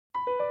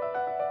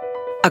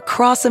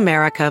Across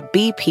America,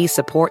 BP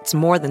supports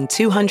more than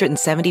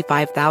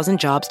 275,000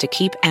 jobs to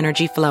keep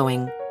energy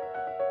flowing.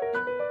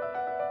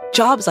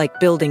 Jobs like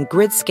building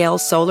grid-scale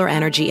solar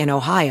energy in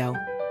Ohio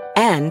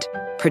and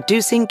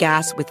producing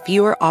gas with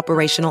fewer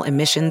operational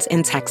emissions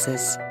in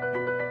Texas.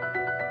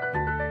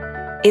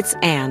 It's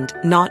and,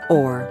 not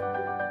or.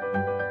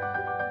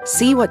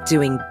 See what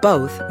doing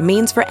both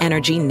means for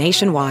energy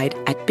nationwide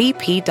at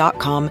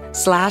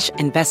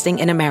bp.com/investing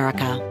in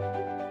America.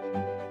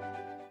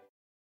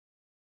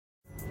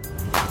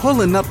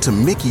 Pulling up to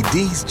Mickey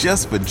D's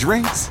just for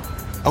drinks?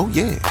 Oh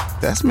yeah,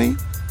 that's me.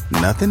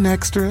 Nothing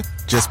extra,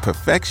 just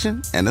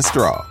perfection and a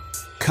straw.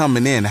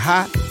 Coming in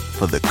hot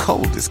for the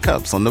coldest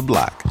cups on the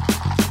block.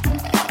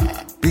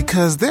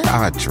 Because there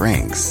are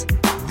drinks.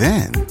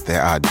 Then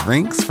there are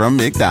drinks from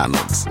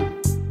McDonald's.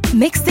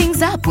 Mix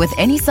things up with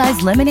any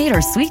size lemonade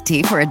or sweet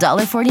tea for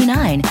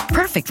 $1.49.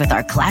 Perfect with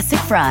our classic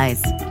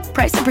fries.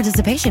 Price and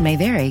participation may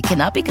vary.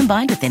 Cannot be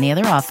combined with any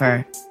other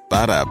offer.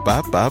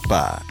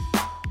 Ba-da-ba-ba-ba.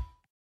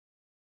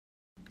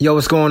 Yo,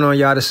 what's going on,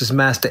 y'all? This is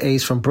Master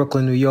Ace from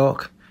Brooklyn, New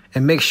York.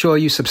 And make sure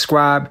you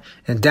subscribe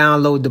and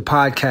download the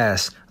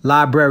podcast,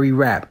 Library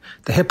Rap,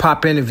 the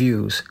hip-hop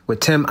interviews with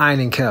Tim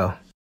Einenkel.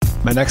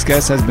 My next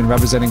guest has been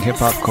representing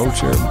hip-hop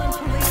culture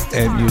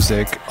and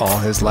music all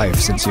his life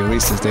since he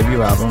released his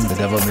debut album, The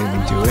Devil Made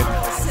Me Do It,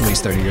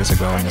 released 30 years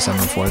ago on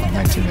December 4th,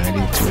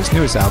 1990, to his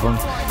newest album,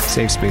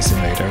 Safe Space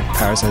Invader.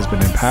 Paris has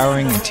been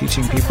empowering and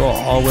teaching people,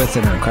 all with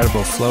an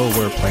incredible flow,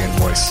 wordplay, and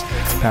voice.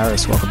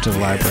 Paris, welcome to the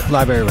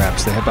Library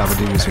Raps, the hip-hop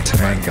interviews with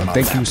Tim Einenkel.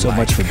 Thank you so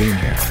much for being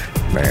here.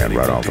 Man,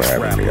 right on for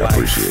having me. I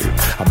appreciate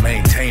it. I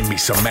maintain me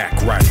some Mac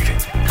right.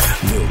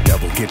 Lil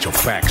Devil, get your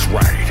facts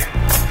right.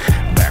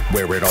 Back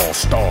where it all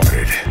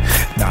started.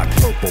 Not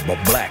purple,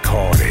 but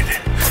black-hearted.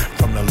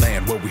 From the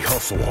land where we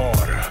hustle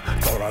harder.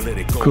 Thought I let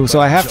it go. Cool. So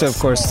I have to, of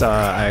course,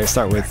 I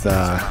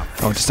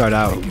want to start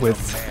out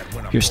with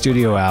your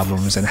studio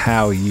albums and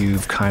how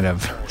you've kind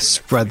of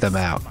spread them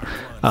out.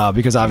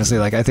 Because obviously,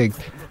 like, I think,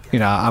 you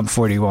know, I'm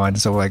 41,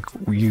 so like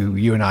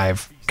you and I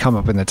have come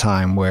up in the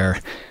time where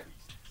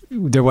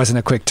there wasn't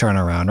a quick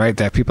turnaround, right?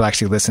 That people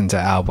actually listen to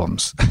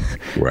albums,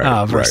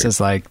 right, versus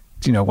like,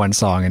 you know, one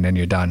song and then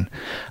you're done.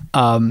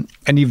 And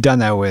you've done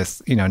that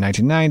with, you know,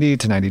 1990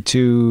 to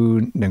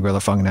 92, then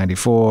Gorilla Funk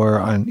 94,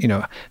 on, you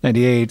know,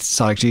 98,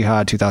 Sonic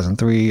Jihad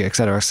 2003, et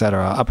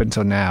cetera, up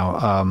until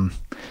now.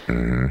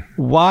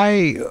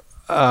 Why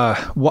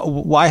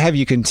have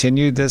you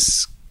continued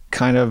this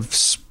kind of,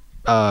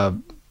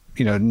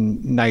 you know,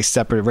 nice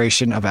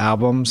separation of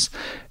albums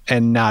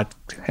and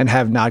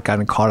have not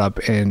gotten caught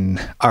up in,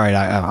 all right,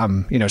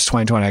 I'm, you know, it's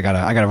 2020, I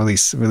gotta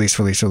release.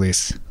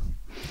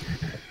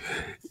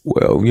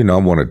 Well, you know,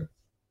 I want to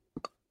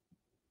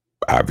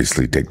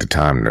obviously take the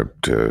time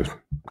to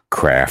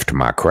craft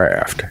my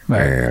craft.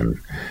 Right. And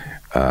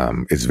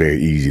it's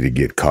very easy to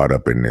get caught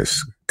up in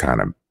this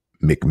kind of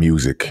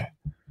McMusic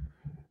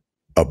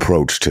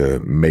approach to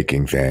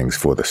making things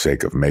for the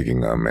sake of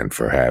making them and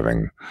for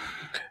having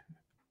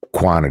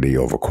quantity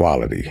over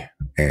quality.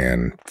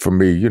 And for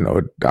me, you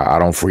know, I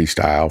don't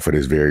freestyle for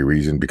this very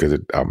reason, because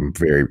I'm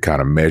very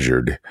kind of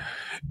measured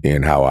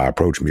in how I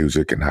approach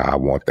music and how I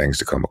want things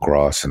to come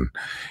across. And,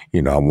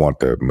 you know, I want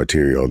the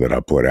material that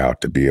I put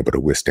out to be able to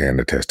withstand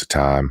the test of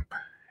time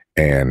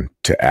and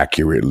to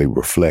accurately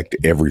reflect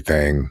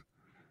everything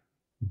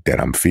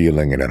that I'm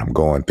feeling and that I'm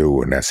going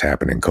through and that's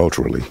happening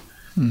culturally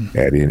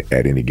at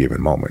any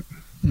given moment.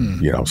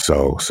 You know,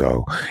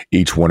 so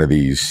each one of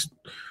these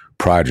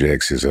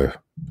projects is a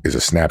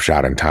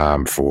snapshot in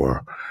time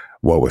for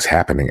what was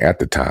happening at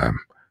the time.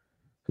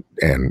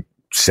 And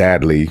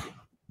sadly,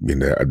 you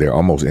know, they're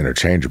almost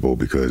interchangeable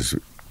because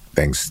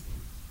things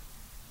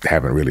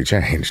haven't really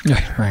changed.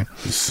 Right.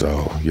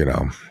 So, you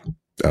know,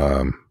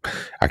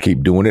 I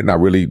keep doing it.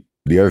 And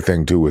the other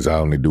thing too is I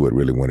only do it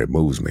really when it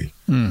moves me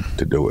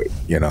to do it,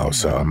 you know,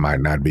 so I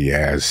might not be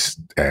as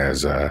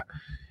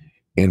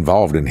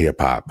involved in hip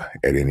hop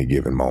at any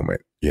given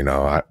moment. You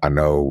know, I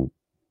know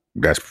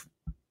that's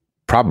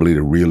probably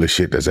the realest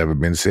shit that's ever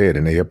been said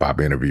in a hip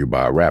hop interview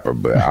by a rapper,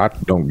 but I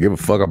don't give a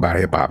fuck about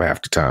hip hop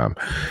half the time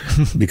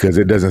because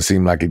it doesn't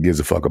seem like it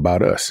gives a fuck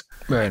about us.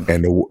 Right.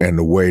 And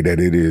the way that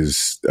it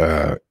is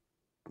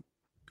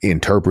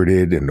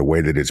interpreted and the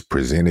way that it's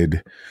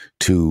presented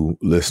to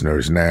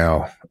listeners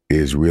now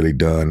is really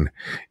done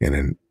in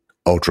an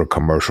ultra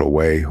commercial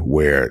way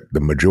where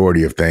the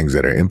majority of things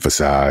that are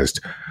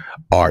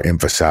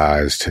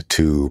emphasized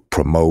to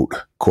promote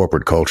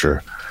corporate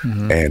culture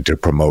and to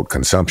promote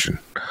consumption.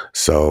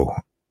 So,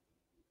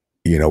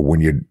 you know,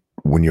 when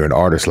you're an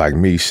artist like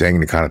me saying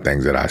the kind of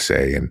things that I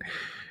say and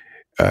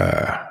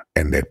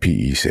that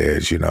PE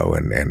says, you know,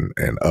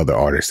 and other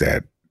artists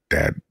that,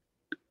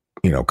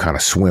 you know, kind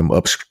of swim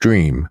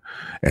upstream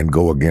and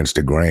go against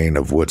the grain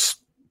of what's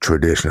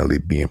traditionally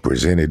being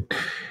presented,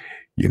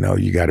 you know,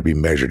 you got to be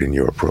measured in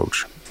your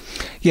approach.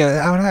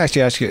 Yeah, I want to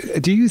actually ask you,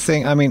 do you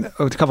think, I mean,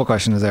 a couple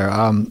questions there.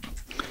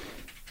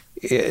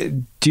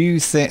 Do you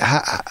think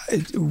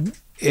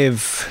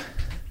if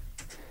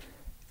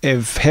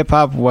if hip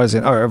hop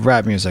wasn't, or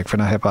rap music, for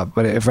not hip hop,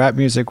 but if rap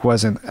music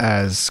wasn't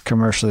as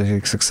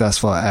commercially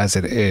successful as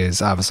it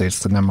is, obviously it's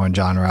the number one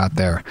genre out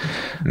there.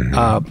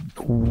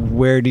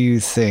 Where do you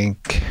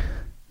think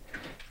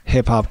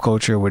hip hop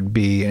culture would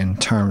be in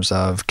terms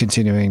of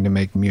continuing to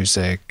make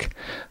music?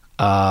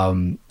 I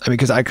mean,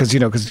 because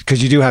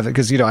you do have,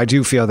 because I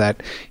do feel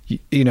that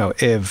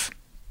if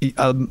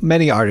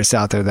many artists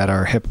out there that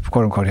are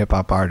quote unquote hip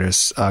hop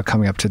artists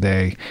coming up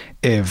today,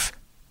 if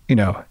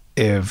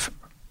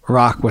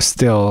rock was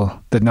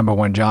still the number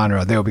one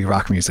genre, they would be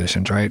rock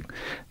musicians, right?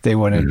 They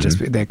wouldn't just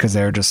be there because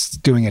they're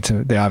just doing it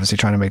they're obviously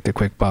trying to make the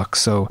quick buck.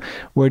 So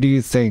where do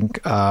you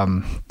think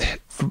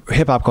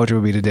hip hop culture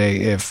would be today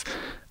if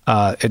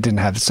it didn't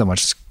have so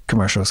much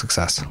commercial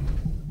success?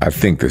 I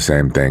think the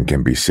same thing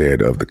can be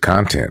said of the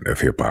content of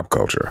hip hop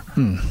culture.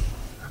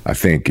 I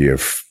think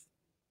if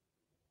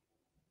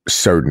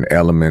certain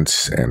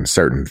elements and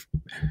certain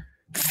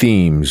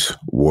themes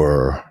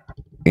were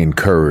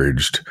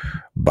encouraged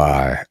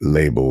by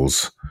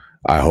labels,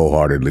 I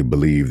wholeheartedly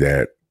believe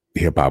that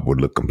hip hop would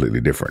look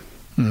completely different.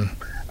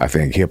 I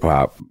think hip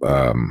hop,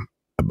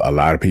 a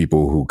lot of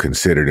people who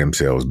consider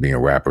themselves being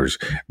rappers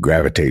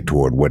gravitate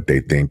toward what they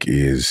think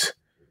is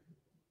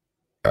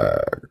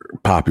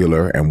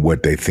popular and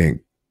what they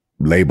think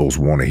labels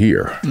want to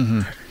hear.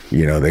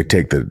 They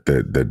take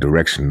the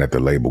direction that the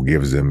label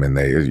gives them, and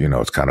they,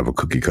 it's kind of a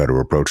cookie cutter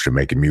approach to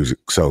making music.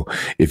 So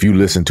if you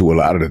listen to a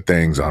lot of the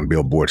things on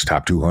Billboard's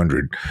Top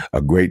 200,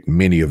 a great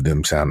many of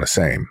them sound the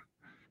same,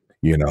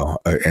 and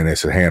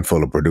it's a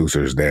handful of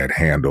producers that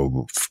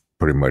handle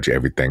pretty much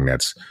everything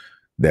that's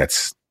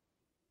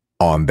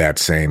on that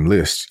same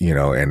list,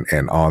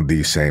 and on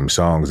these same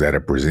songs that are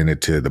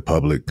presented to the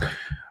public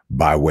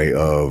by way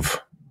of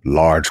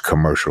large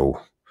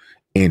commercial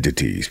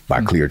entities,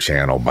 by Clear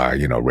Channel, by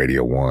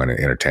Radio One and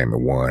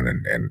Entertainment One,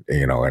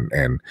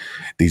 and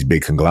these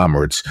big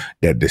conglomerates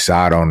that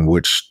decide on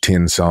which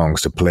 10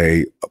 songs to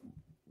play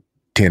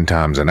 10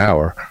 times an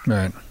hour.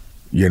 Right.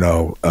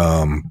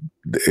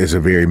 It's a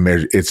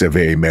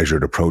very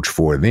measured approach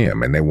for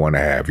them, and they want to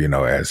have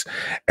to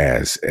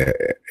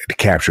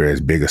capture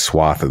as big a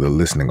swath of the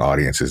listening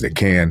audience as they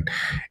can,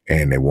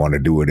 and they want to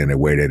do it in a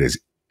way that is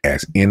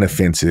as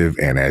inoffensive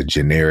and as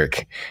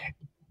generic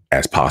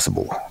as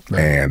possible.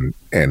 Right.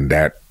 And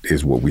that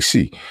is what we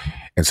see.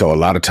 And so a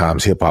lot of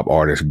times hip hop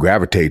artists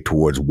gravitate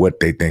towards what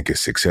they think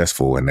is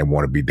successful, and they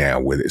want to be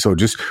down with it. So it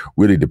just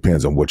really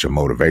depends on what your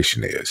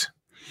motivation is.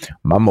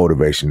 My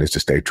motivation is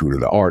to stay true to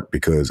the art,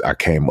 because I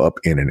came up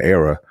in an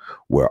era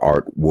where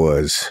art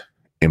was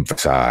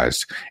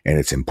emphasized and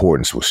its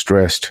importance was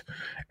stressed,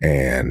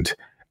 and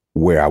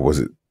where I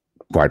was,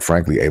 quite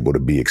frankly, able to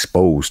be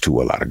exposed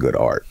to a lot of good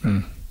art.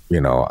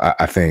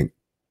 I think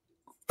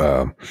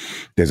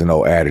there's an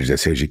old adage that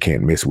says you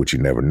can't miss what you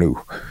never knew.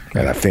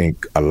 And I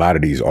think a lot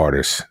of these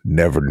artists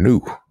never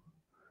knew,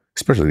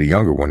 especially the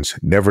younger ones,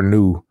 never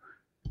knew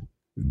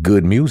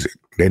good music.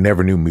 They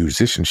never knew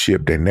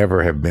musicianship. They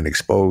never have been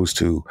exposed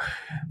to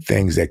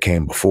things that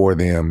came before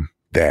them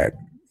that,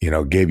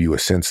 gave you a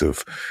sense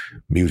of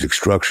music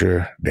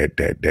structure,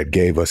 that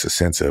gave us a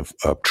sense of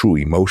true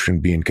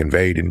emotion being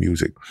conveyed in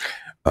music.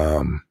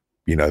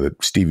 The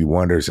Stevie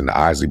Wonders and the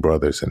Isley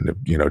Brothers and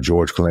the,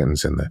 George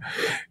Clintons and the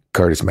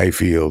Curtis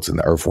Mayfields and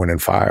the Earth, Wind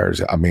and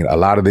Fires. I mean, a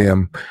lot of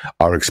them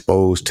are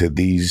exposed to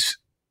these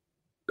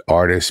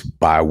artists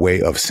by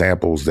way of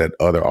samples that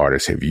other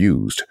artists have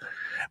used.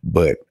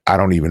 But I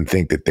don't even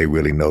think that they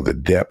really know the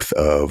depth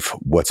of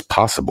what's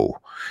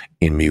possible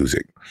in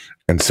music.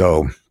 And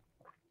so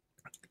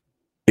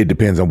it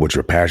depends on what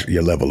your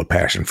level of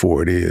passion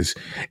for it is,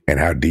 and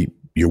how deep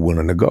you're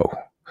willing to go.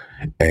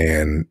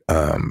 And,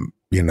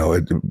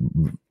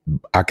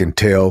 I can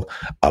tell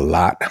a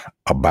lot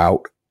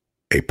about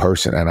a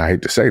person, and I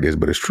hate to say this,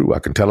 but it's true. I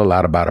can tell a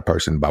lot about a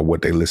person by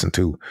what they listen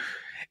to,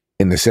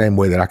 in the same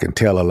way that I can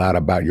tell a lot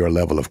about your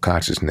level of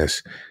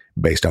consciousness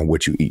based on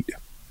what you eat.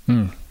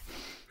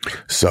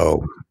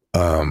 So,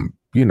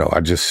 I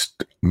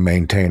just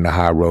maintain the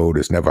high road.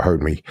 It's never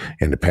hurt me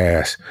in the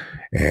past.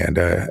 And,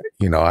 I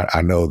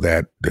know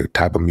that the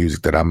type of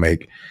music that I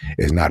make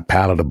is not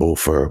palatable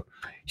for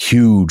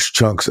huge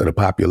chunks of the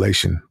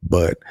population,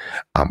 but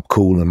I'm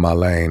cool in my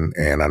lane.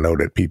 And I know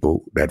that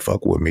people that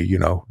fuck with me,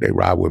 they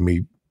ride with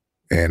me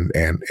and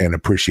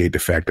appreciate the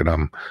fact that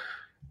I'm,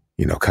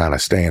 kind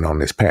of staying on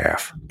this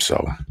path.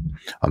 So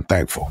I'm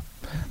thankful.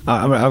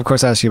 I'm gonna, of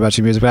course, ask you about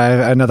your music, but I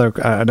have another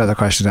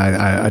question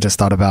I just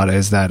thought about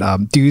is that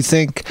do you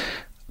think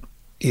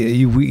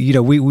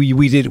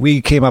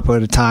we came up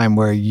at a time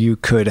where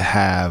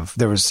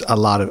there was a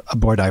lot of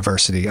more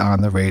diversity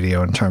on the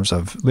radio in terms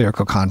of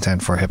lyrical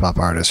content for hip hop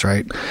artists,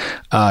 right?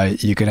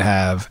 You could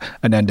have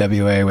an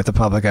NWA with the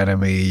Public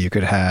Enemy. You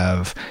could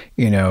have,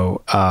 2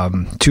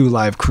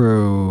 Live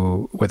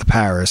Crew with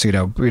Paris.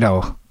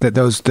 That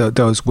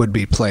those would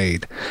be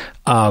played.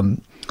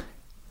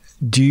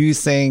 Do you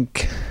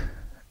think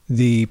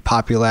the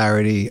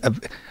popularity of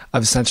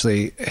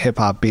essentially hip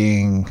hop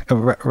being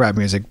rap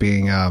music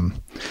being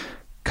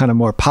kind of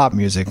more pop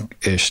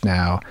music-ish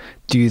now.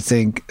 Do you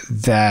think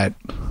that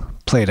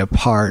played a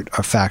part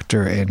or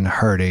factor in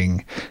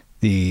hurting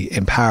the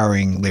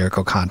empowering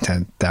lyrical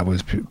content that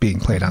was being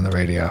played on the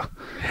radio?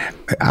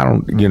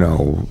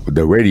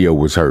 The radio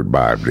was hurt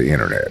by the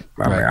internet.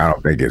 I mean, I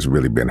don't think it's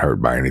really been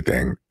hurt by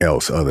anything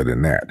else other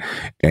than that.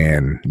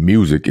 And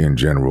music in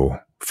general,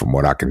 from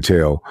what I can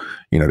tell,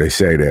 they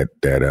say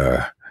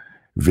that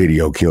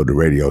video killed the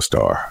radio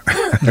star.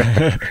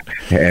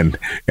 and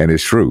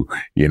it's true.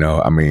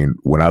 I mean,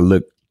 when I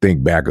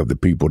think back of the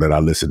people that I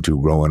listened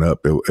to growing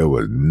up, it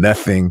was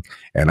nothing,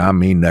 and I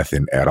mean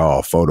nothing at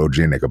all,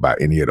 photogenic about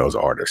any of those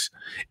artists.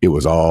 It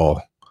was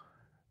all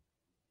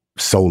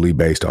solely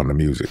based on the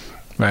music.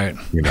 Right.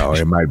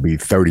 It might be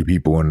 30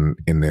 people in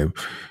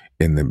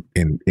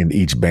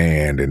each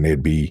band, and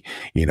they'd be,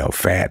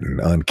 fat and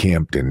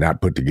unkempt and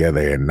not put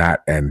together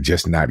and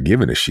just not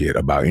giving a shit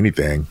about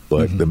anything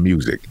but the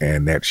music.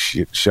 And that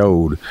shit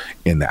showed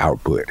in the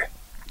output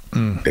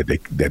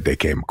that they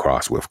came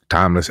across with.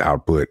 Timeless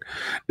output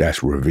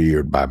that's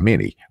revered by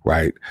many,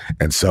 right?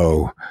 And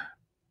so,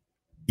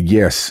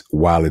 yes,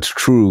 while it's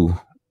true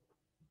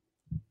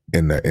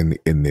in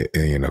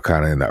the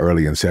kind of in the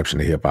early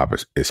inception of hip hop,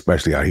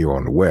 especially out here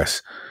on the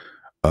West,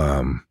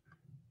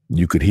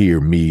 you could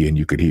hear me, and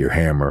you could hear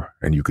Hammer,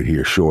 and you could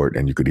hear Short,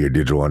 and you could hear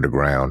Digital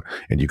Underground,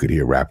 and you could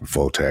hear Rapid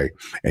Forte,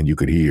 and you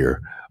could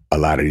hear a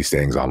lot of these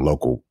things on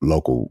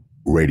local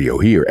radio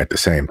here at the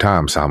same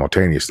time,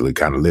 simultaneously,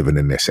 kind of living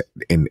in this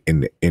in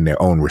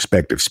their own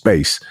respective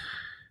space.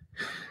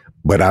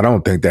 But I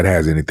don't think that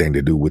has anything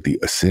to do with the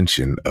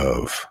ascension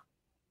of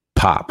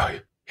pop,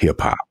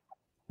 hip hop,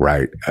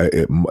 right?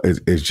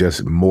 It's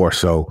just more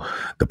so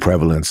the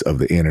prevalence of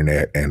the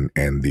internet and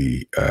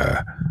the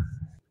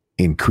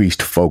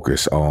increased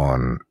focus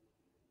on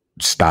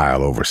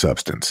style over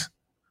substance.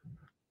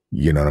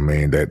 You know what I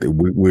mean? That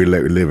we're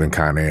living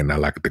kind of in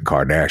like the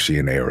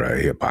Kardashian era of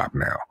hip hop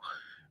now,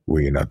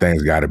 where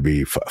things got to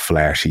be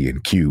flashy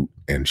and cute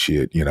and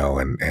shit, and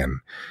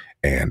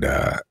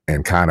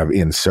kind of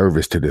in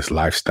service to this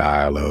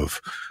lifestyle of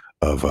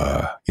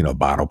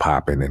bottle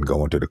popping and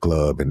going to the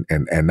club and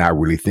not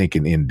really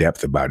thinking in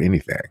depth about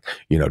anything,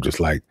 just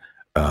like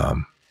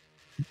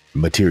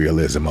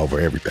materialism over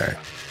everything.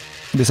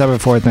 December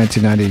 4th,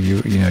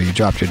 1990, you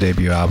dropped your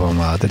debut album,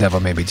 The Devil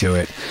Made Me Do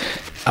It.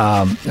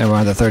 And we're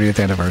on the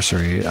 30th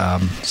anniversary.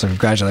 So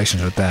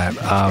congratulations with that.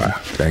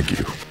 Thank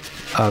you.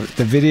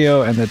 The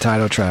video and the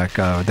title track,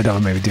 "The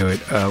Devil Made Me Do It,"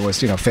 was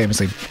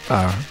famously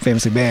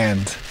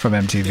banned from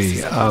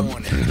MTV.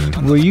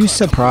 Were you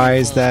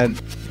surprised that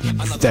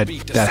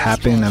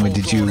happened? I mean,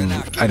 did you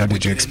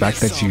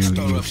expect that you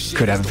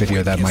could have a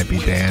video that might be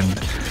banned?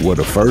 Well,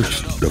 the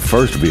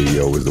first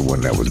video was the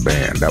one that was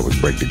banned. That was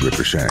 "Break the Grip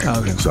of Shame."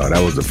 Okay. So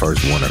that was the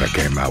first one that I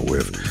came out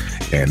with,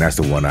 and that's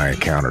the one I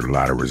encountered a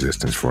lot of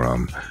resistance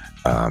from.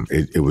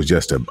 It was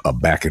just a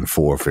back and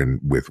forth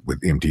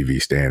with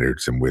MTV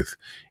standards and with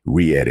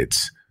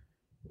re-edits.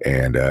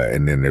 And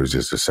then there was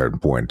just a certain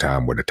point in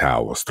time where the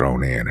towel was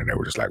thrown in, and they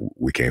were just like,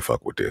 we can't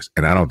fuck with this.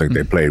 And I don't think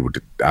they played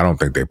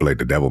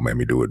The Devil Made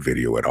Me Do It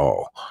video at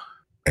all.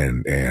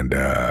 And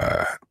it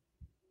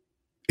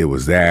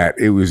was that.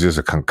 It was just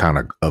a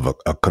kind of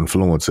a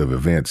confluence of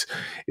events.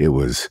 It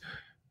was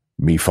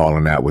me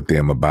falling out with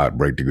them about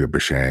Break the Grip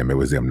of Shame. It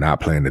was them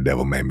not playing The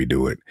Devil Made Me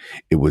Do It.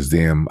 It was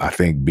them, I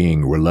think,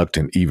 being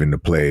reluctant even to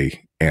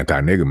play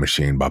Anti-Nigga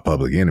Machine by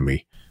Public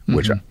Enemy,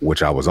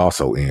 which I was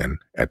also in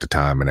at the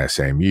time in that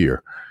same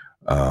year.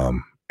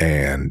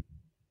 And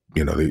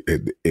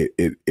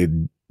it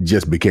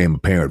just became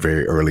apparent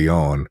very early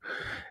on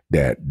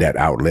that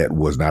outlet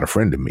was not a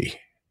friend to me.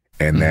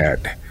 And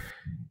that,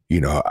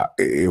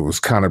 it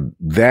was kind of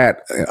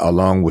that,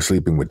 along with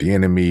Sleeping with the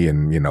Enemy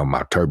and,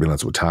 my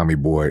turbulence with Tommy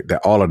Boy, that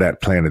all of that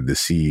planted the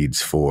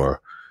seeds for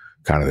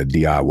kind of the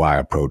DIY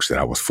approach that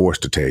I was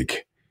forced to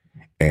take,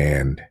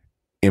 and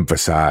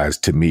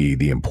emphasized to me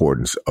the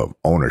importance of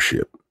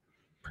ownership.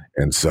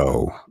 And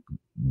so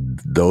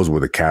those were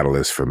the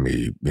catalysts for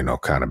me,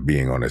 kind of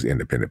being on this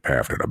independent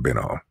path that I've been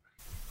on.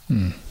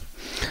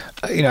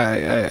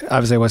 I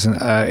obviously wasn't.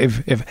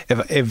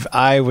 If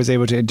I was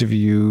able to interview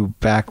you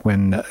back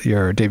when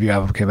your debut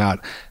album came out,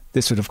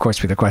 this would of course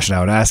be the question I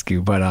would ask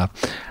you. But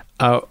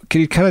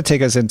can you kind of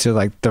take us into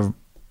like the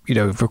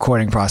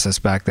recording process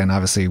back then?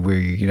 Obviously,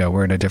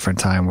 we're in a different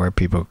time where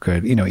people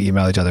could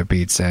email each other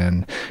beats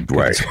and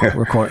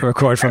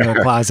record from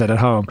their closet at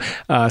home.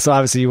 So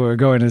obviously, you were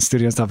going to the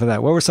studio and stuff like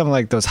that. What were some of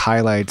like those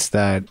highlights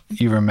that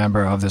you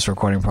remember of this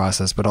recording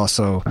process? But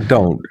also, I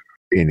don't.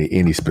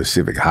 Any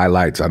specific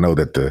highlights. I know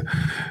that the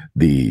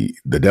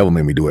Devil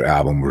Made Me Do It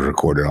album was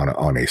recorded on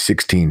a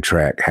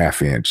 16-track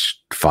 1/2-inch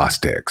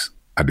Fostex.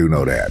 I do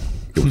know that.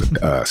 It was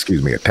a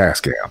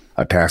Tascam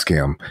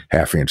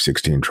 1/2-inch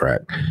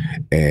 16-track,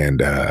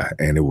 and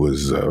it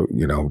was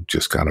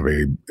just kind of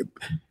a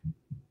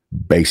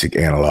basic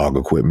analog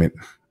equipment,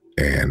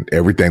 and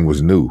everything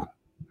was new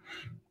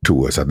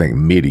to us. I think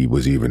MIDI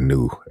was even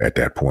new at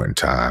that point in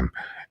time,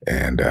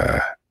 and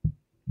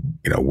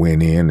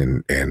went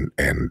in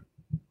and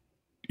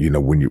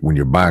when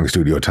you're buying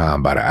studio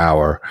time by the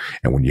hour,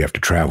 and when you have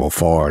to travel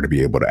far to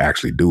be able to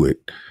actually do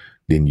it,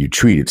 then you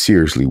treat it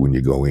seriously when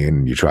you go in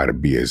and you try to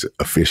be as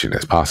efficient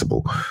as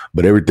possible.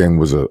 But everything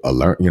was the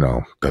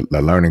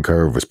learning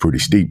curve was pretty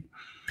steep,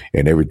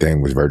 and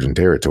everything was virgin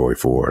territory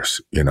for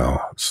us.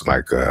 It's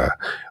like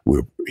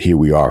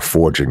we are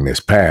forging this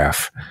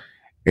path,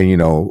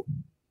 and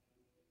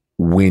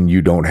when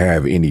you don't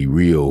have any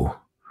real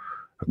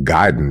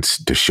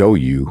guidance to show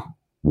you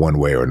one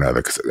way or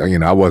another, because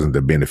I wasn't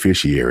the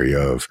beneficiary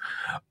of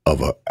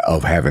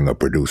having a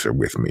producer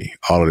with me.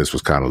 All of this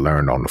was kind of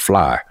learned on the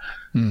fly.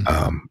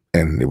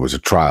 And it was a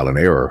trial and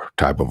error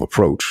type of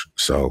approach.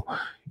 So,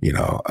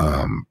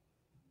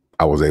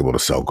 I was able to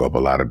soak up a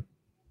lot of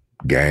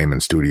game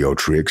and studio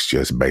tricks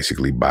just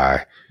basically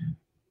by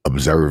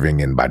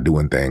observing and by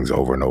doing things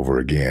over and over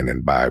again,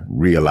 and by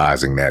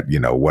realizing that,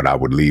 what I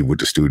would leave with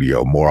the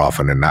studio more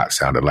often than not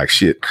sounded like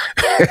shit.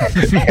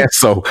 And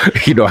so,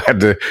 I had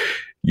to,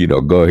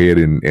 go ahead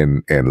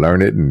and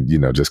learn it, and,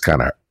 just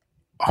kind of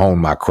hone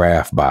my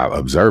craft by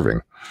observing.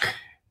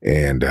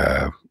 And,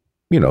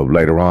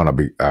 later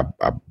on,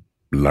 I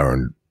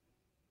learned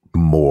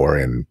more,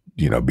 and,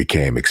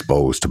 became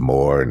exposed to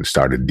more, and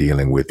started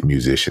dealing with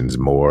musicians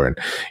more. And,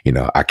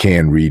 I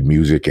can read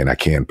music and I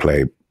can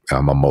play.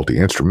 I'm a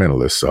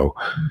multi-instrumentalist, so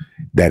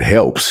that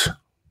helps.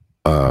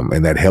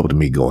 And that helped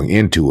me going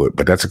into it.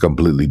 But that's a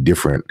completely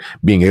different,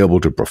 being able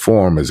to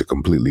perform is a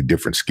completely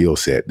different skill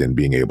set than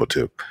being able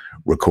to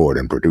record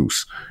and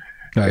produce.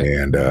 Right.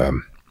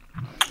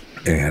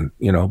 And,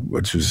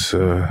 which was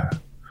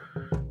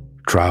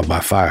trial by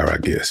fire, I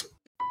guess.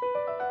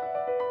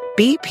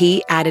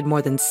 BP added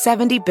more than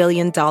 $70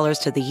 billion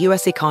to the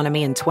U.S.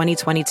 economy in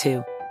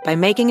 2022 by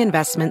making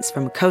investments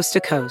from coast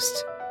to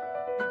coast.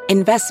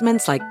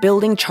 Investments like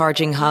building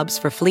charging hubs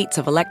for fleets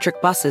of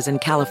electric buses in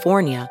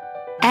California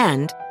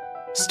and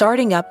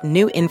starting up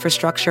new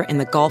infrastructure in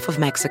the Gulf of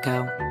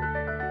Mexico.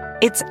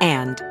 It's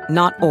and,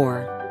 not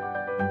or.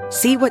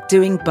 See what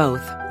doing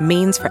both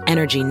means for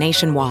energy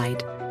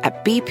nationwide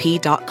at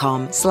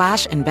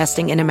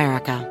bp.com/investing in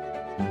America.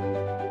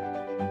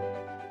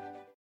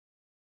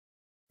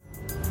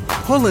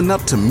 Pulling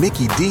up to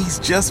Mickey D's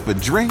just for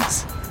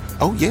drinks?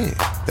 Oh yeah,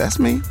 that's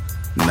me.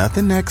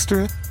 Nothing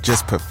extra,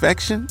 just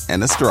perfection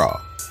and a straw.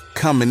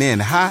 Coming in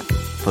hot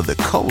for the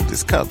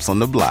coldest cups on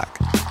the block.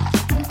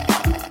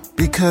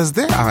 Because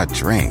there are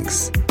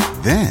drinks.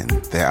 Then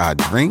there are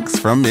drinks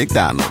from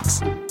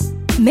McDonald's.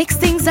 Mix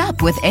things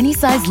up with any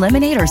size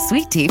lemonade or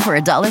sweet tea for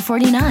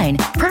 $1.49.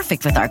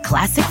 Perfect with our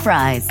classic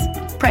fries.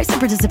 Price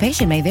and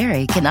participation may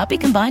vary. Cannot be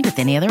combined with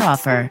any other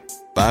offer.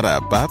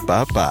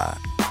 Ba-da-ba-ba-ba.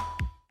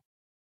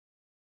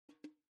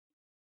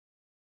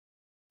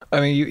 I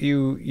mean,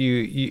 you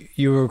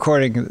were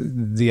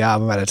recording the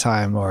album at a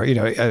time, or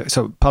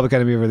so Public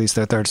Enemy released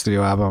their third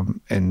studio album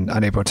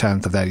on April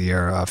 10th of that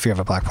year, Fear of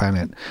a Black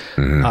Planet.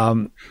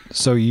 Mm-hmm.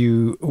 So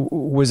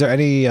was there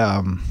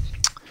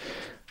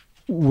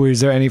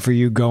any for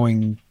you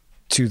going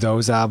to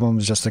those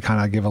albums just to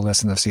kind of give a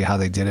listen to see how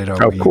they did it?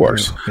 Or of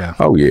course, yeah.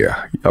 Oh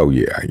yeah. I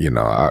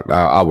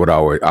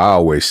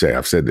always say,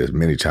 I've said this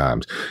many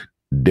times,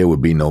 there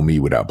would be no me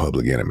without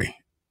Public Enemy.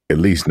 At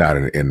least not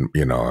in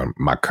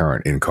my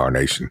current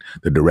incarnation.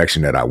 The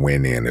direction that I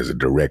went in is a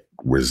direct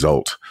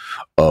result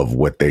of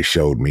what they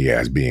showed me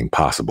as being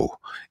possible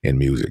in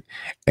music,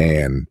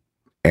 and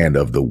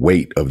of the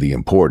weight of the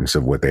importance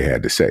of what they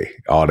had to say.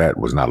 All that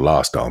was not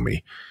lost on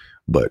me.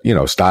 But,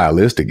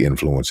 stylistic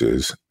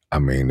influences, I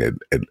mean,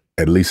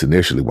 at least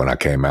initially when I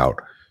came out,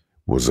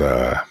 was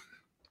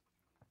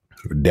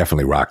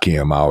definitely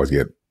Rakim. I always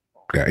get,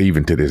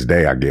 even to this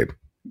day, I get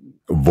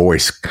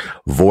voice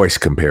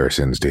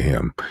comparisons to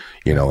him,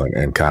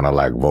 and kind of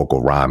like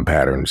vocal rhyme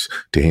patterns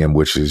to him,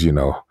 which is,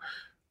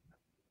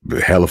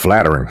 hella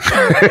flattering.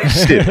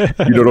 Shit,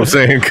 you know what I'm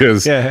saying?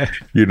 Because,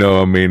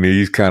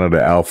 he's kind of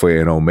the alpha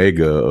and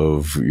omega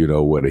of,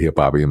 what a hip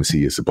hop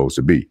MC is supposed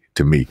to be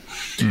to me.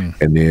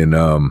 And then,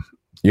 and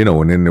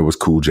then there was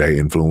Cool J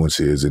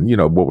influences, and,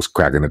 what was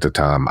cracking at the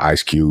time,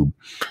 Ice Cube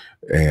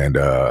and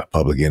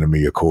Public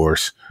Enemy, of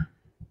course.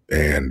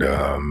 And,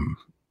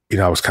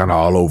 I was kind of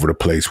all over the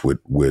place with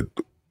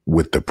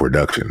the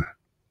production.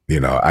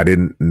 I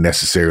didn't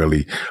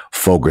necessarily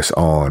focus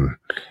on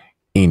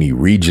any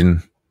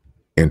region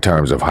in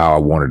terms of how I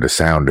wanted the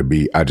sound to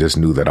be. I just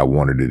knew that I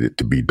wanted it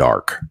to be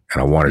dark,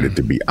 and I wanted it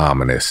to be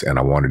ominous, and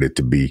I wanted it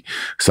to be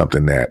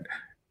something that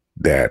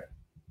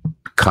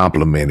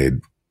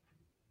complemented,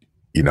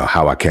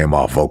 how I came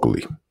off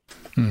vocally.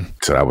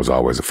 So that was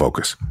always a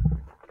focus.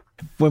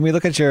 When we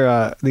look at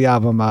your the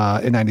album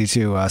in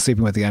 '92,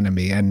 "Sleeping with the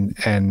Enemy,"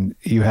 and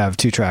you have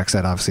two tracks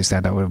that obviously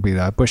stand out, would be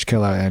the "Bush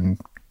Killer" and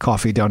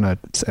 "Coffee,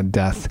 Donuts, and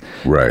Death."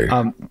 Right.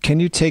 Can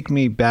you take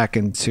me back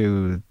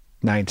into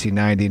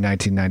 1990,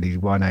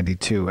 1991,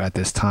 92 at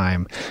this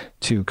time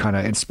to kind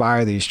of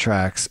inspire these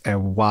tracks,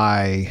 and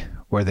why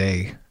were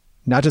they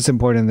not just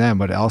important then,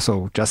 but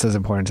also just as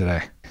important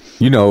today?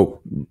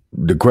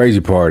 The crazy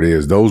part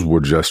is those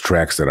were just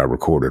tracks that I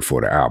recorded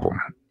for the album.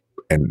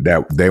 and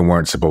that they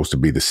weren't supposed to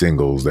be the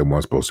singles. They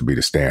weren't supposed to be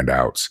the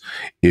standouts.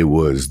 It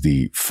was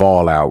the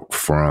fallout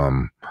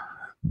from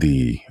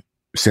the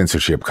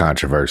censorship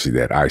controversy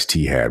that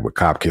Ice-T had with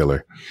Cop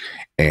Killer,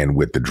 and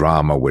with the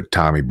drama with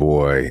Tommy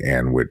Boy,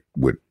 and with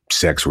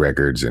Sex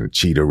Records and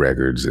Cheetah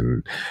Records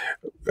and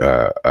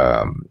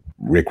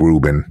Rick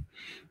Rubin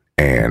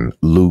and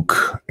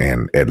Luke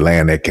and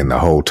Atlantic and the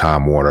whole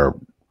Time Warner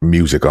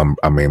Music,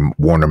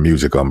 Warner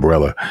Music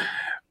umbrella,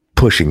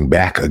 pushing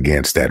back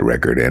against that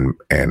record and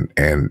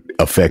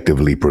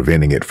effectively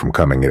preventing it from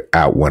coming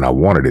out when I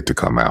wanted it to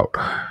come out.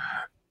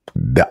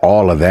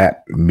 All of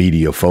that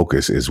media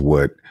focus is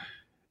what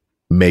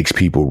makes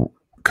people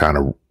kind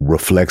of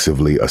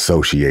reflexively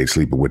associate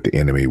Sleeping with the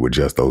Enemy with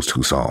just those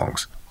two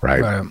songs.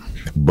 Right.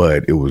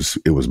 But it was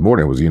more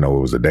than it was, it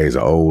was The Days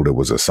Are Old. It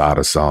was a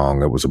Sada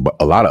song. It was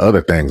a lot of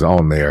other things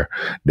on there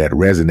that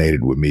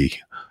resonated with me,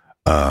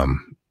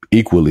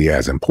 equally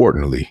as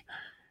importantly,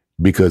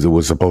 because it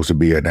was supposed to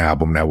be an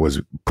album that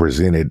was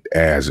presented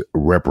as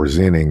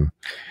representing,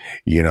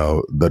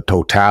 the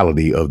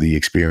totality of the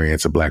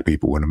experience of Black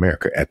people in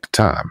America at the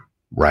time.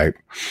 Right.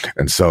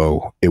 And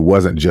so it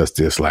wasn't just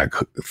this like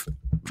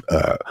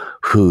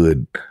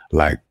hood,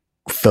 like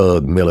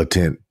thug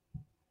militant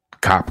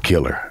cop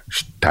killer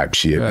type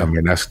shit. Yeah. I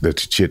mean, that's the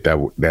shit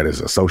that is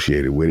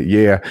associated with it.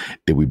 Yeah.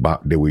 Did we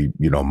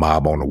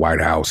mob on the White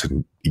House?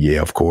 And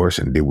yeah, of course.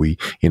 And did we,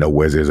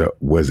 was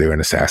there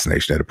an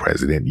assassination of the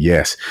president?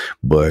 Yes.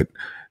 But,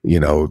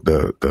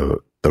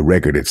 the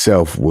record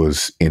itself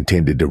was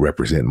intended to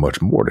represent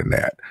much more than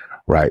that.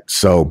 Right.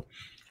 So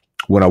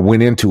when I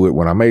went into it,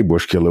 when I made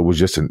Bush Killer, it was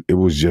just an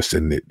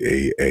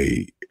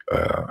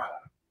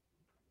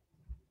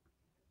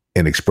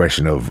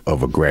expression of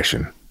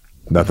aggression.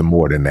 Nothing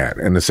more than that.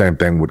 And the same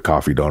thing with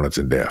Coffee, Donuts,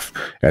 and Death.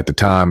 At the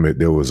time,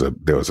 there was a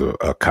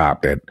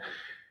cop that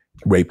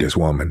raped this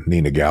woman,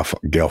 Nina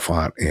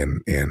Gelfand,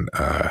 in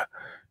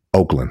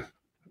Oakland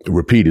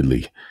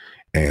repeatedly.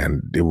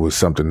 And it was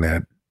something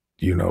that,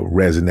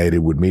 resonated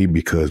with me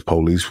because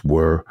police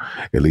were,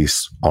 at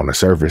least on the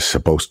surface,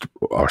 supposed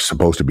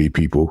to be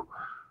people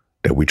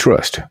that we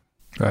trust.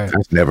 Right.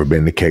 That's never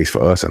been the case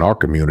for us in our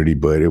community,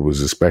 but it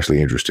was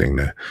especially interesting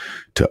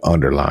to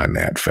underline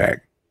that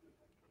fact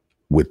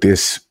with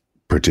this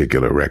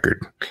particular record.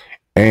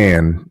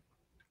 And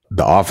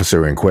the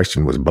officer in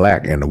question was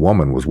Black and the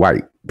woman was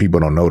white. People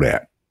don't know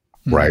that.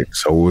 Mm-hmm. Right.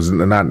 So it was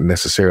not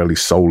necessarily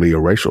solely a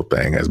racial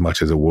thing as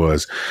much as it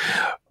was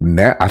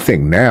now. I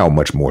think now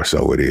much more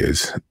so it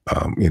is.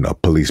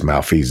 Police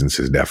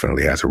malfeasances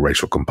definitely has a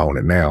racial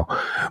component now,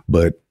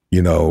 but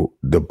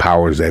the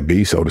powers that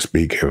be, so to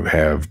speak,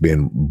 have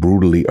been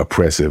brutally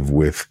oppressive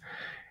with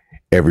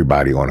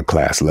everybody on a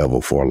class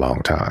level for a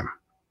long time.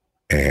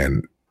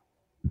 And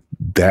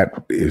that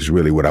is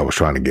really what I was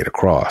trying to get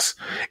across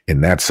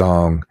in that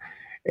song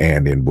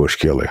and in Bush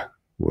Killer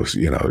was,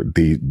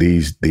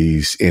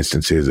 these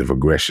instances of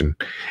aggression.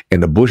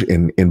 And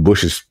in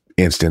Bush's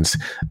instance,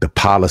 the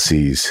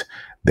policies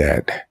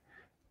that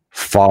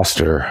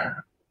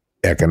foster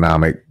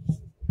economic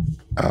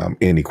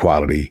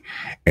inequality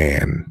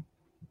and,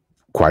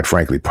 quite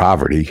frankly,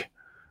 poverty.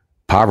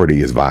 Poverty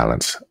is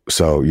violence.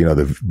 So,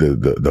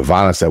 the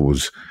violence that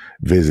was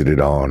visited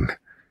on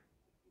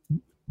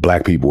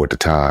Black people at the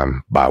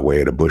time by way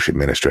of the Bush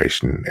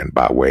administration and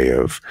by way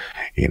of,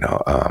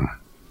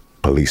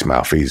 police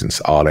malfeasance,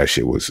 all that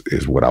shit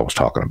is what I was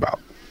talking about.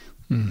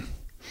 Mm.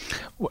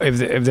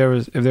 If there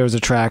was a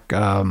track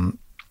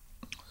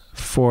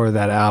for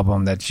that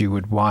album that you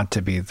would want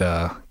to be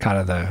the kind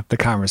of the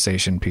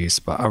conversation piece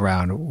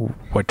around,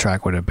 what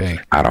track would it be?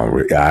 I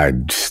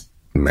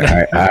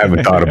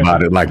haven't thought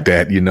about it like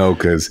that,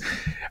 because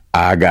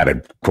I got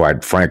to,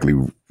 quite frankly,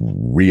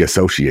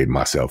 reassociate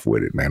myself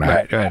with it, man.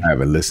 Right. I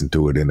haven't listened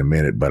to it in a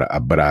minute, but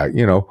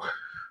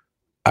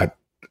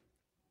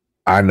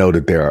I know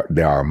that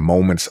there are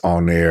moments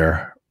on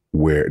there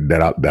where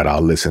that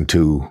I'll listen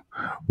to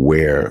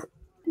where,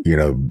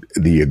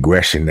 the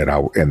aggression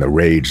and the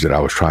rage that I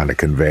was trying to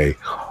convey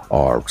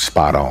are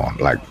spot on.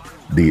 Like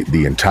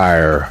the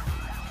entire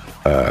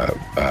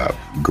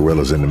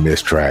Gorillas in the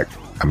Mist track.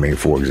 I mean,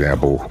 for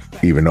example,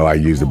 even though I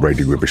use the Break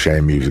the Grip of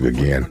Shame music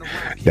again,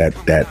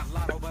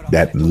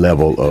 that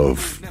level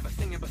of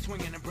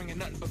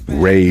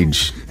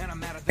rage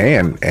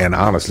and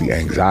honestly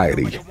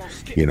anxiety,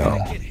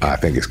 I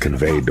think it's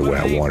conveyed the way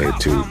I want it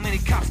to.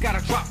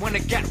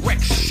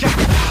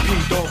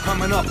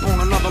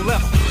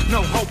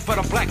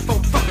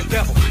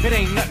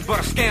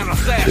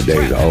 The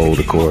Days Are Old,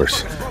 of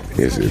course,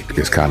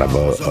 is kind of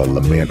a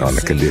lament on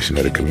the condition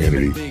of the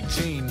community.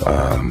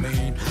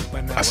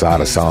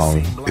 Assata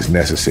song is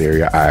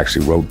necessary. I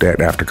actually wrote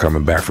that after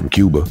coming back from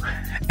Cuba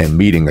and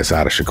meeting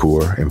Assata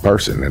Shakur in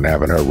person and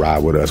having her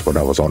ride with us when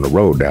I was on the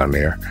road down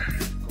there.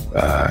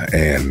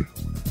 And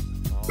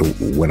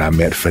when I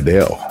met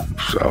Fidel,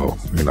 so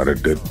that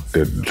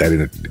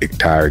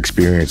entire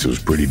experience was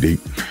pretty deep.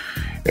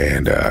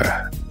 And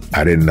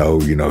I didn't know,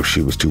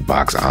 she was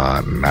Tupac's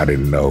aunt, and I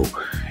didn't know,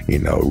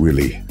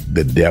 really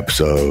the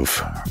depths of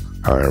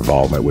her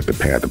involvement with the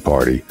Panther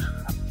Party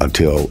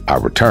until I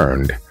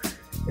returned.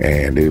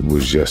 And it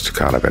was just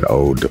kind of an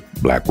ode to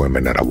Black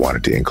women that I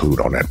wanted to include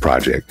on that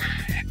project,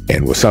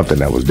 and was something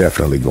that was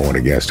definitely going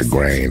against the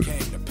grain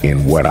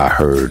in what I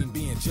heard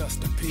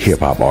hip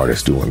hop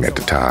artists doing at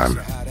the time,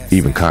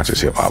 even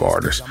conscious hip hop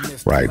artists,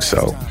 right?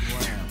 So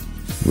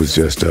it was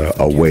just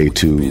a way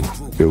to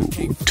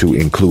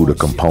include a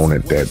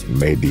component that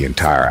made the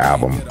entire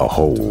album a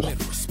whole,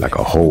 like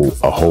a wholly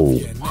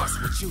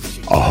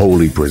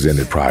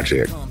presented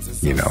project,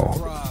 you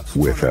know,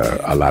 with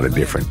a lot of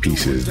different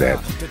pieces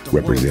that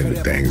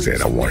represented things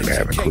that I wanted to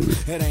have included.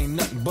 It ain't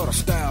nothing but a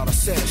style to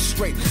set it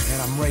straight.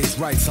 And I'm raised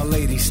right, so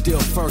ladies still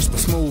first,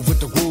 but smooth with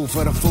the groove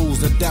for the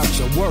fools that doubt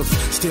your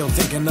worth. Still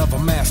thinking of a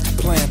master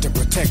plan to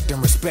protect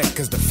and respect,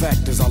 cause the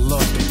fact is I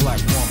love the Black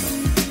woman.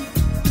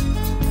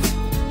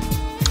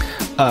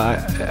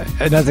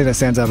 Another thing that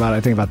stands out about,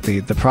 I think, about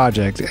the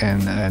project,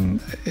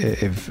 and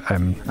if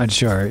I'm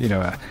unsure, you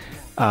know,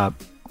 how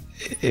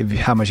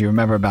much you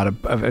remember about it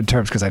in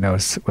terms, because I know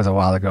it was a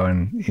while ago,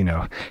 and you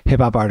know, hip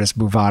hop artists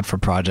move on for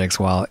projects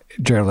while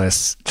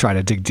journalists try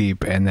to dig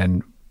deep and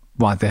then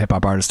want the hip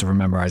hop artists to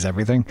memorize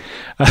everything.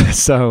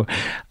 So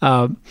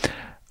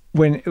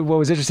what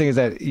was interesting is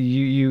that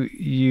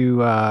you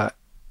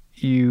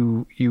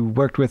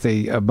worked with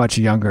a much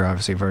younger,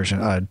 obviously,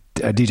 version, a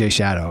DJ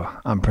Shadow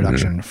on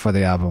production for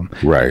the album,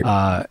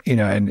 right? You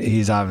know, and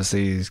he's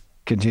obviously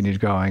continued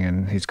going,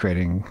 and he's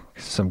creating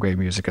some great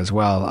music as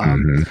well.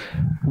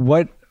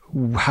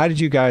 How did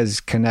you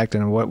guys connect,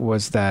 and what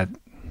was the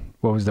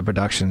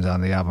productions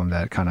on the album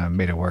that kind of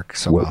made it work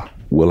so well?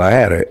 Well, I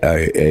had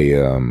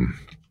a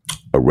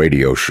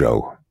radio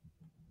show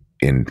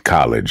in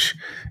college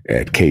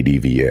at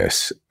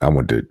KDVS. I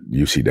went to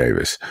UC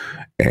Davis,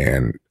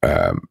 and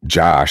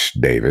Josh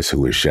Davis,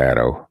 who is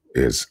Shadow,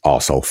 is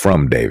also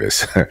from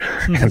Davis.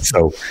 And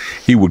so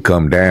he would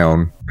come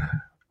down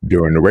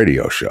during the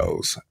radio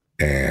shows.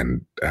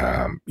 And,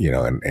 you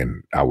know,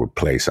 and I would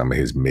play some of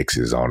his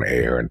mixes on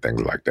air and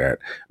things like that.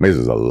 I mean, this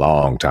is a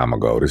long time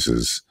ago. This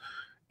is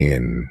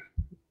in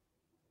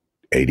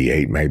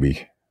 88,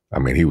 maybe. I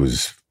mean, he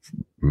was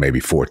maybe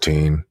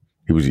 14.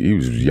 He was a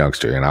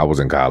youngster, and I was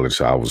in college,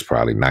 so I was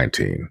probably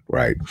 19,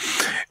 right?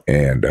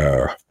 And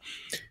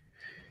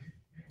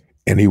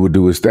he would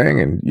do his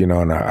thing, and, you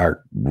know, and I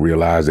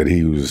realized that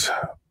he was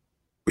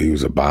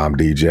a bomb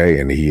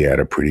DJ, and he had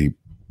a pretty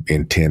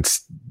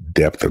intense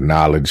depth of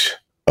knowledge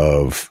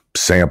of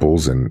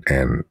samples and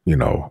you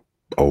know,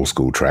 old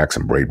school tracks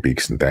and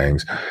breakbeats and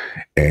things.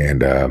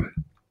 And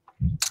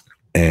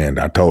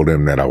I told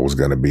him that I was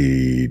going to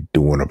be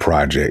doing a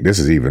project. This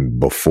is even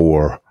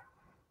before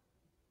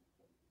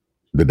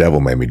The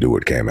Devil Made Me Do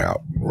It came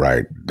out,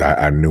 right?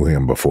 I knew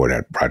him before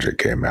that project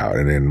came out.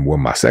 And then when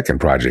my second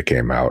project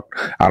came out,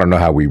 I don't know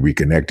how we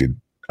reconnected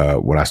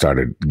when I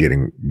started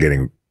getting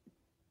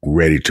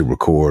ready to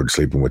record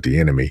Sleeping with the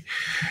Enemy,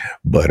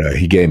 but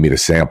he gave me the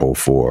sample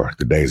for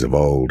The Days of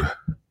Old,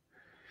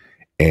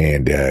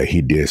 and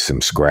he did some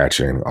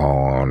scratching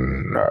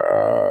on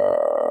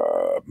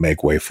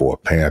Make Way for a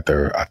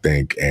Panther, I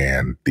think,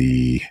 and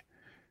the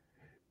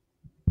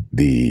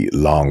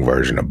long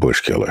version of Bush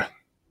Killer.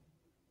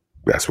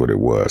 That's what it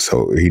was.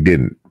 So he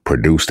didn't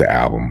produce the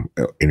album,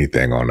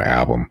 anything on the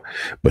album,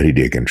 but he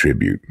did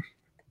contribute.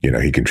 You know,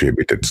 he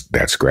contributed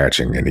that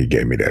scratching, and he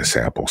gave me that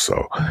sample.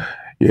 So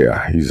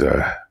yeah,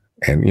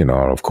 and you know,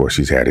 of course,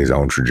 he's had his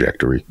own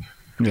trajectory,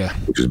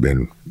 which has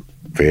been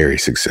very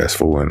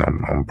successful, and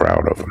I'm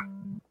proud of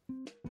him.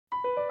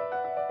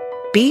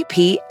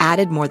 BP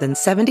added more than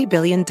 $70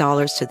 billion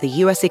to the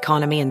U.S.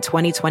 economy in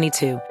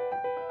 2022.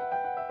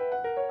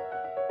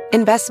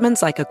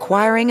 Investments like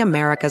acquiring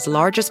America's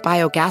largest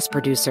biogas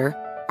producer,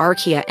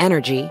 Archaea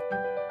Energy,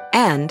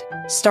 and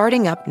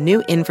starting up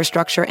new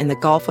infrastructure in the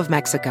Gulf of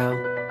Mexico.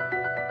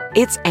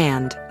 It's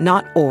and,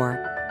 not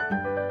or.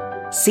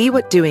 See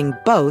what doing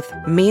both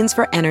means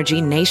for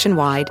energy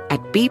nationwide at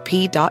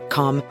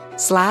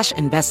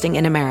bp.com/investing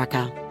in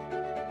America.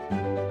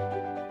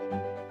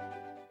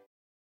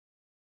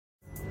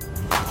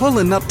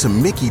 Pulling up to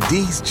Mickey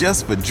D's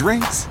just for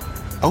drinks?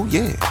 Oh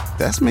yeah,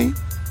 that's me.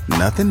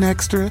 Nothing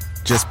extra,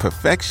 just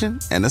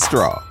perfection and a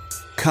straw.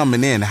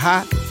 Coming in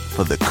hot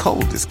for the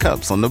coldest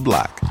cups on the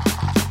block.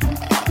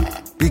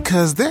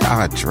 Because there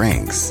are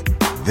drinks.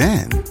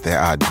 Then there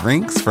are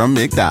drinks from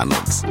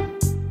McDonald's.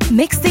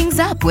 Mix things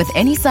up with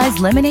any size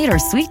lemonade or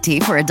sweet tea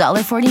for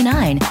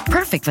 $1.49.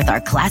 Perfect with our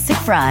classic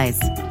fries.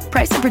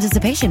 Price and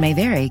participation may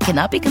vary.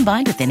 Cannot be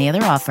combined with any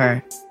other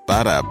offer.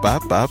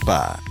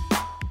 Ba-da-ba-ba-ba.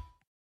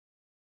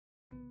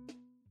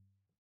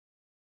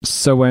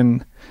 So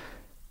when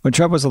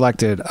Trump was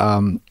elected,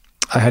 I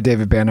had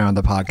David Banner on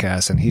the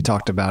podcast, and he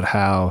talked about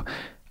how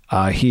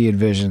he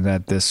envisioned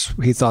that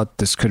he thought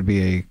this could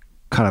be a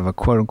kind of a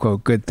quote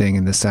unquote good thing,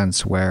 in the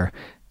sense where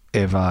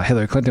if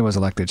Hillary Clinton was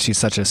elected, she's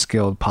such a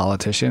skilled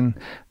politician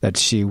that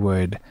she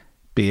would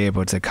be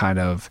able to kind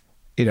of,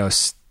 you know,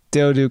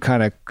 still do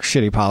kind of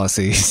shitty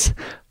policies,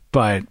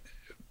 but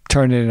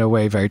turn it in a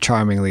way very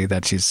charmingly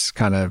that she's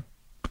kind of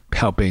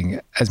helping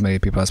as many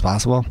people as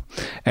possible.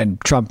 And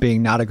Trump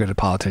being not a good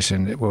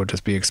politician, it will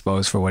just be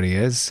exposed for what he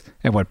is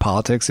and what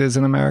politics is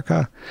in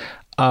America.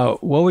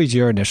 What was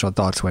your initial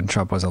thoughts when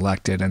Trump was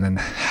elected? And then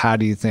how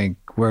do you think,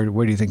 where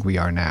do you think we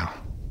are now?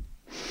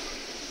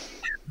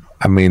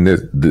 I mean,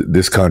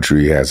 this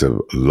country has a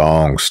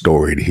long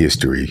storied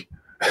history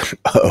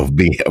of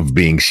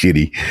being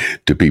shitty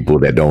to people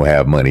that don't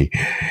have money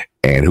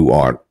and who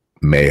aren't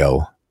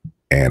male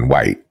and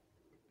white.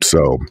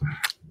 So,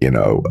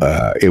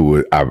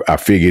 I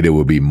figured it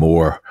would be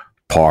more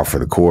par for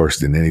the course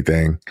than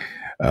anything.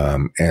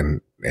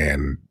 And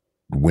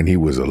when he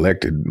was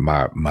elected,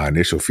 my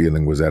initial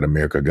feeling was that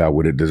America got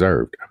what it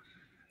deserved.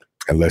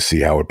 And let's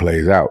see how it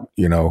plays out,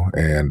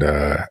 and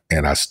I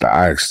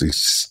actually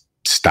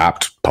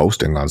stopped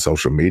posting on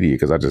social media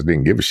because I just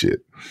didn't give a shit.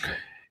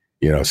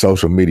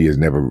 Social media has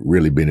never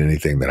really been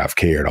anything that I've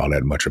cared all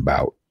that much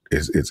about.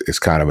 It's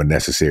kind of a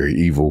necessary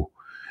evil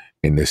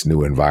in this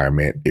new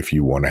environment. If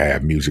you want to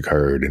have music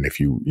heard, and if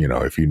you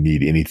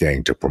need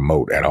anything to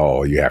promote at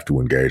all, you have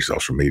to engage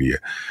social media.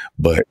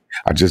 But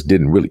I just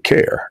didn't really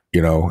care,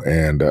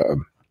 and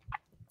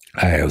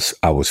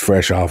I was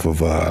fresh off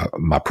of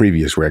my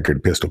previous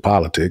record, Pistol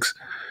Politics,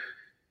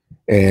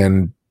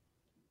 and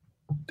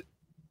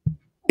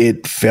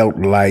it felt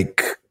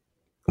like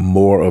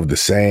more of the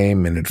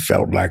same, and it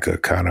felt like a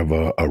kind of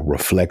a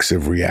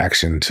reflexive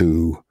reaction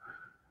to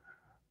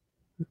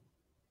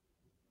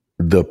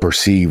the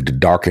perceived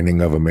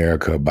darkening of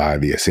America by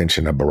the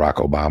ascension of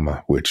Barack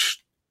Obama,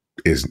 which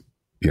is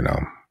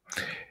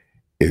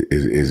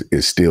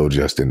still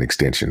just an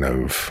extension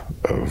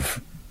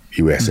of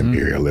U.S.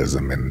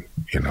 imperialism, and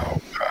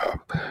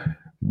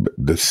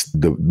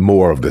the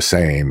more of the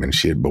same and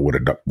shit, but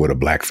with a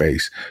black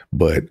face.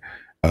 But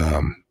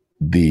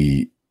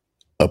the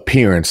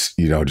appearance,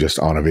 just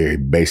on a very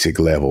basic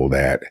level,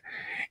 that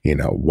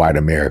white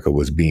America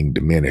was being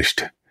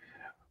diminished,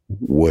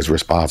 was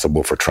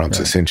responsible for Trump's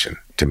ascension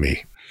to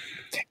me.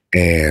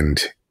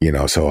 And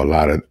so a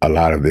lot of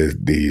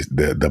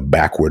the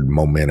backward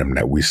momentum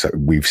that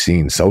we've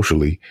seen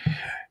socially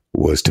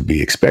was to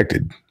be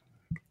expected.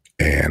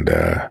 And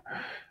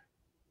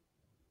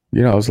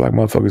it's like,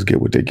 motherfuckers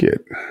get what they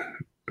get.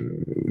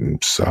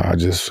 So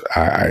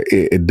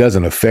it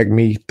doesn't affect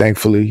me,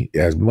 thankfully,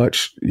 as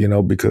much,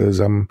 because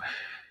I'm,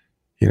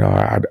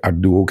 I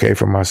do okay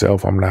for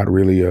myself. I'm not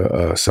really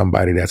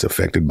somebody that's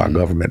affected by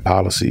government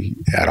policy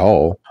at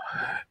all.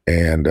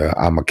 And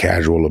I'm a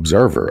casual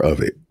observer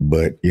of it.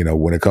 But,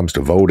 when it comes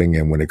to voting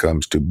and when it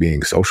comes to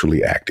being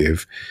socially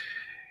active,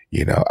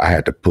 I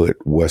had to put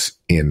what's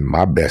in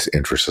my best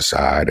interest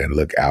aside and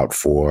look out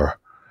for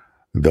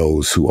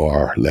those who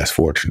are less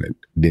fortunate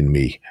than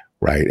me.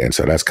 Right. And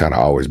so that's kind of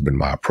always been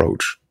my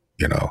approach,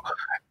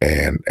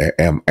 and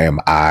am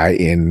I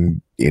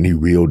in any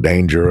real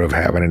danger of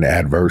having an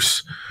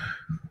adverse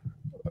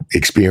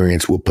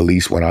experience with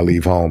police when I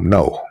leave home?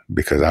 No,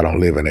 because I don't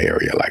live in an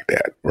area like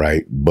that.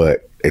 Right.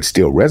 But it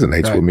still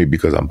resonates with me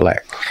because I'm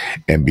black,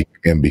 and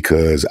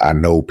because I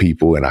know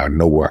people, and I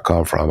know where I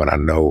come from, and I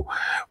know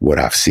what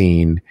I've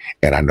seen,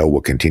 and I know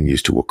what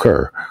continues to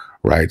occur.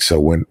 Right. So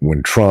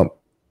when Trump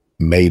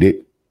made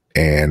it,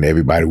 and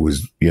everybody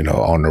was,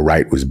 on the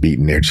right was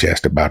beating their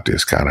chest about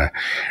this kind of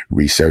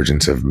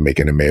resurgence of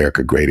making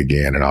America great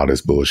again and all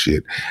this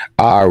bullshit,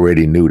 I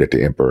already knew that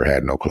the emperor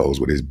had no clothes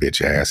with his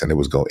bitch ass, and it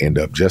was going to end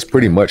up just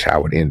pretty much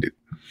how it ended.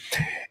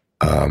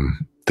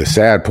 The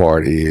sad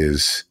part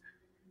is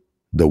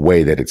the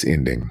way that it's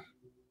ending,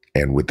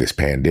 and with this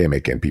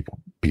pandemic and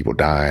people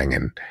dying,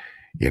 and,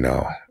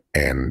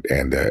 and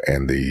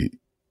the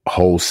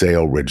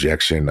wholesale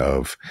rejection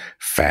of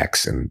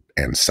facts and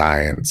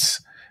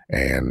science,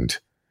 and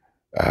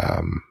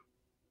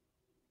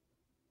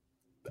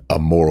a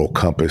moral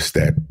compass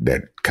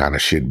that kind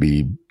of should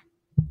be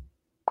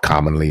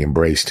commonly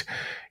embraced.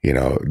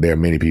 There are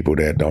many people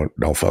that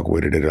don't fuck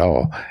with it at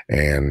all.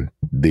 And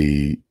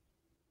the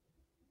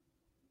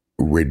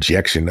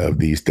rejection of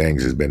these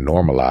things has been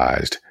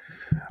normalized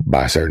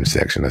by a certain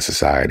section of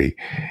society.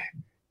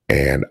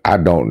 And I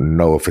don't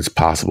know if it's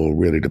possible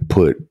really to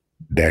put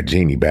that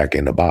genie back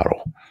in the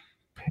bottle.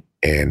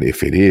 And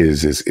if it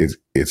is,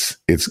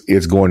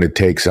 it's going to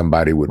take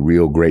somebody with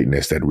real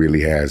greatness that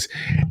really has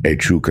a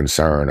true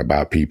concern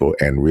about people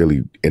and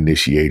really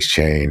initiates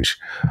change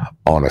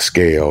on a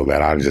scale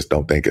that I just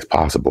don't think is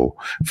possible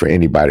for a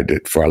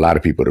lot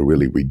of people to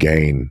really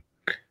regain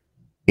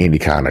any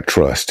kind of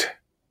trust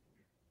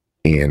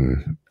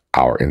in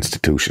our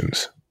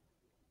institutions.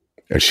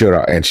 And should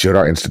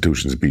our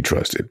institutions be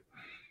trusted?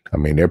 I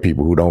mean, there are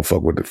people who don't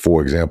fuck with it,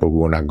 for example,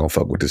 who are not going to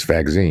fuck with this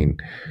vaccine,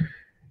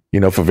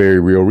 for very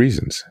real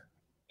reasons.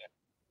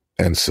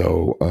 And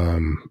so,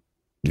 we're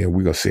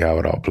going to see how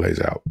it all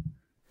plays out.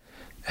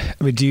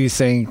 I mean, do you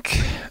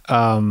think,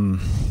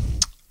 with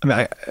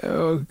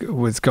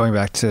going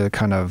back to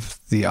kind of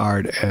the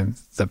art and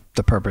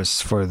the purpose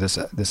for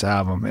this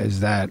album, is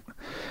that,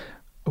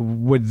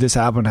 would this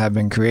album have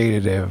been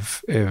created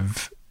if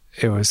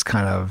it was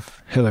kind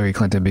of Hillary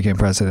Clinton became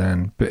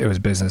president, but it was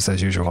business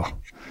as usual?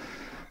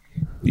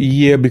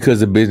 Yeah, because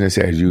the business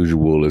as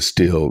usual is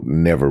still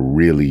never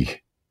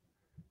really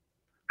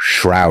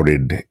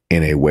shrouded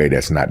in a way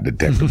that's not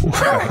detectable.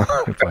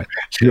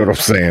 You know what I'm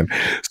saying?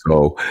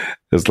 So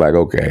it's like,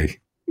 okay,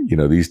 you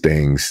know, these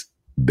things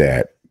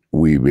that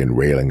we've been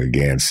railing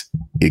against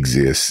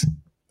exist,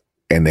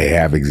 and they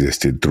have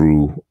existed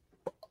through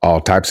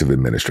all types of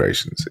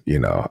administrations. You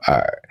know,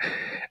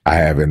 I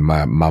have in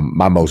my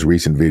most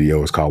recent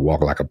video is called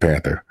Walk Like a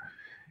Panther.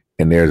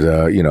 And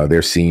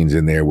there's scenes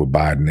in there with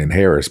Biden and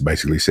Harris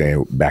basically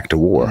saying back to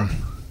war.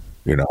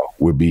 You know,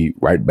 we'll be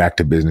right back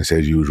to business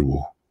as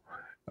usual.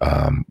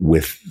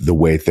 With the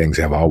way things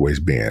have always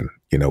been,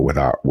 you know, with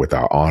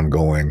our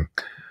ongoing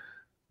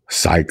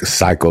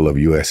cycle of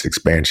U.S.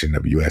 expansion,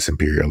 of U.S.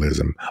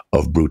 imperialism,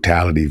 of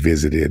brutality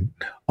visited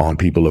on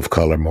people of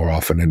color more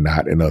often than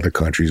not in other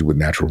countries with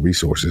natural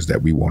resources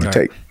that we want to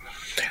take.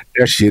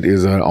 That shit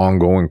is an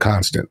ongoing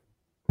constant,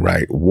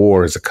 right?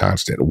 War is a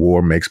constant.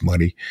 War makes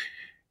money.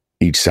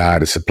 Each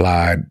side is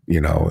supplied.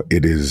 You know,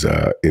 it is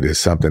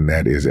something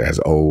that is as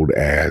old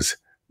as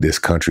this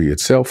country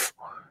itself.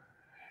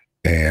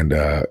 And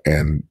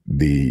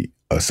the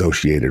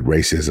associated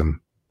racism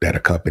that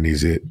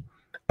accompanies it,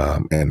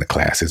 and the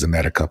classism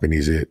that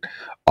accompanies it,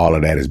 all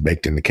of that is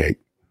baked in the cake.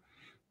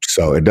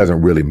 So it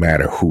doesn't really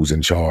matter who's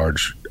in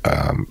charge.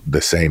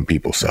 The same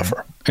people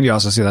suffer. And you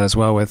also see that as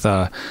well with,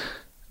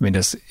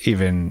 just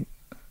even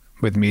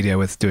with media,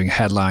 with doing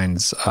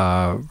headlines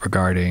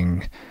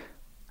regarding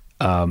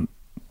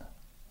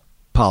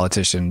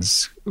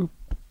politicians,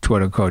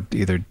 quote unquote,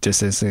 either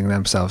distancing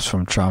themselves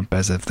from Trump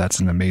as if that's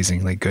an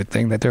amazingly good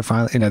thing that they're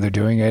finally, they're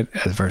doing it,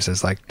 as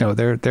versus like, no,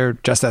 they're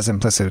just as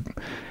implicit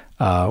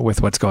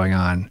with what's going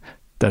on.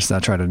 Just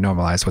not trying to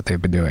normalize what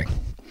they've been doing.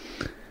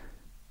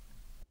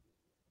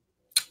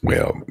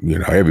 Well, you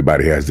know,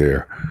 everybody has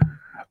their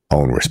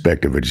own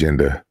respective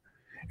agenda.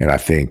 And I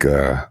think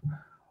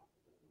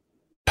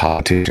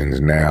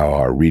politicians now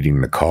are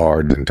reading the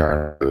cards in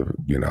terms of,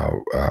 you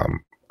know,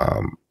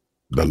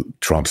 the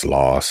Trump's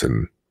loss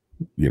and,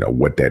 you know,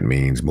 what that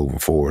means moving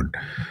forward.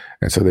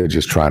 And so they're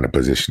just trying to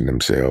position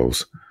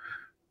themselves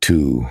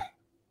to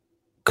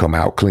come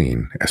out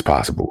clean as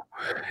possible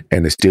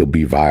and to still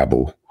be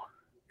viable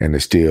and to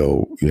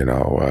still, you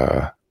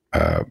know,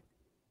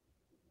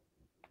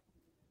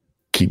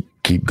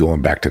 keep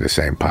going back to the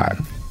same pot.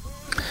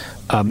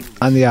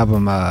 On the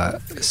album,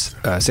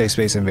 Safe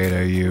Space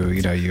Invader,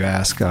 you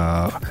ask,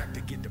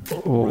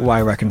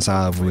 why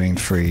reconcile we ain't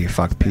free,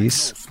 fuck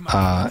peace?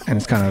 And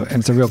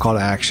it's a real call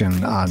to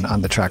action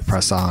on the track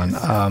Press On.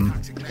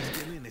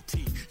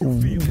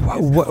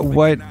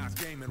 What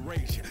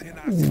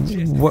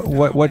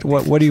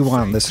do you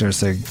want listeners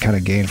to kind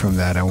of gain from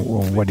that,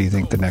 and what do you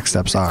think the next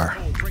steps are?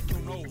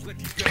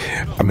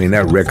 I mean,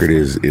 that record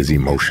is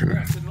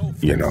emotion.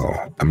 You know,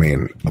 I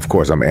mean, of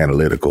course, I'm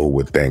analytical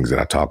with things that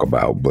I talk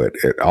about, but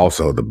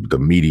also the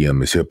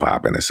medium is hip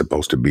hop, and it's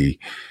supposed to be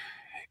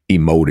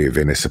emotive,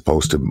 and it's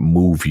supposed to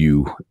move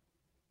you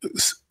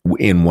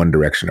in one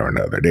direction or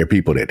another. There are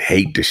people that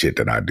hate the shit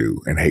that I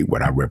do and hate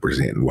what I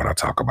represent and what I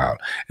talk about.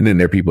 And then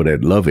there are people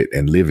that love it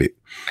and live it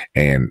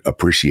and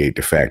appreciate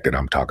the fact that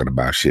I'm talking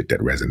about shit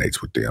that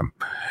resonates with them.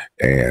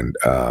 And,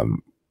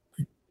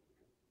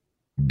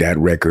 that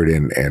record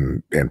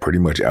and pretty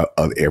much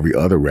every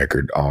other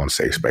record on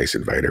Safe Space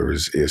Invader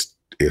is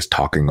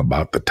talking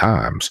about the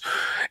times.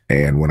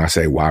 And when I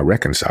say why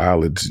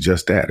reconcile, it's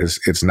just that.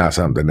 It's not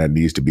something that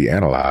needs to be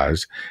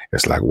analyzed.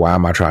 It's like, why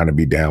am I trying to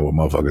be down with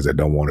motherfuckers that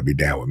don't want to be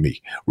down with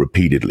me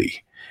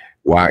repeatedly?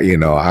 Why, you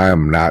know, I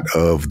am not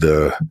of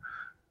the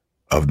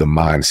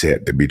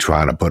mindset to be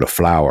trying to put a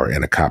flower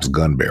in a cop's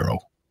gun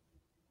barrel.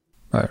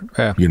 Right.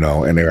 Yeah. You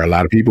know, and there are a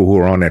lot of people who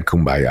are on that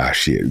kumbaya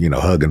shit, you know,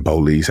 hugging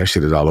police. That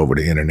shit is all over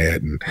the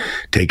internet and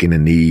taking a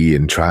knee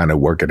and trying to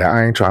work it out.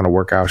 I ain't trying to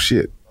work out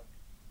shit.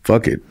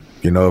 Fuck it.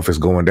 You know, if it's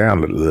going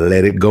down,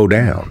 let it go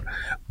down.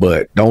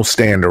 But don't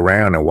stand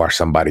around and watch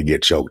somebody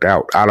get choked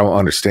out. I don't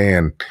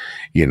understand,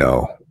 you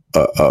know,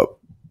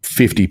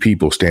 50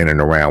 people standing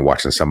around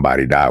watching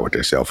somebody die with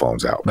their cell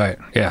phones out. Right.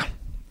 Yeah.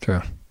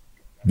 True.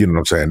 You know what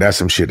I'm saying? That's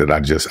some shit that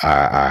I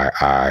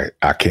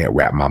can't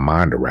wrap my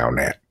mind around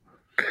that.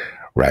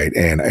 Right.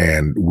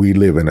 And we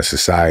live in a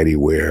society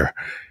where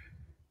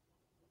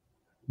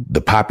the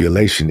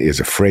population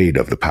is afraid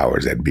of the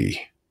powers that be,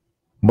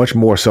 much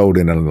more so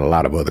than in a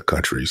lot of other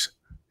countries.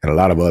 In a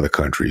lot of other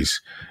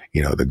countries,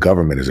 you know, the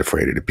government is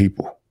afraid of the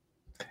people.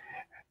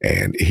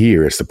 And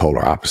here it's the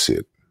polar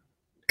opposite.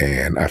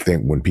 And I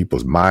think when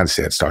people's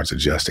mindset starts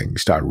adjusting, you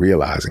start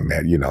realizing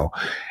that, you know,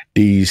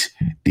 these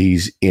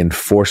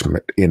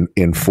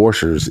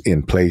enforcers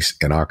in place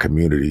in our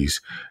communities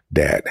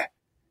that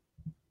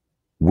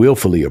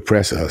willfully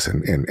oppress us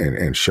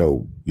and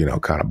show, you know,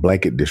 kind of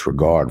blanket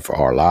disregard for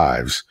our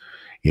lives.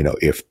 You know,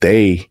 if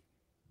they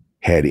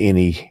had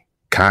any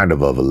kind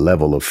of a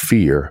level of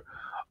fear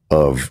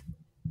of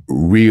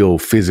real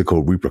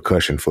physical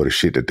repercussion for the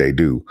shit that they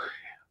do,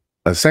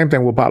 same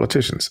thing with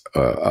politicians.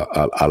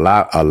 A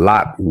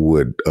lot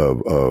would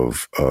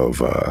of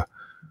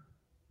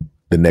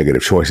the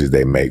negative choices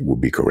they make would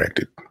be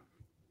corrected.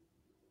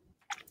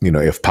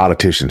 if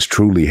politicians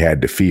truly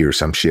had to fear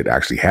some shit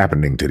actually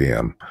happening to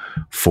them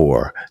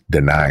for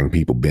denying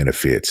people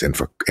benefits and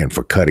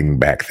for cutting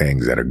back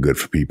things that are good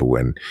for people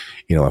and,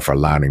 and for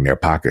lining their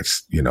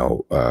pockets,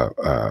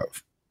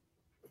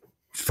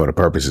 for the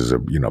purposes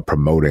of,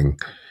 promoting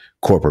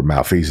corporate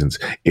malfeasance,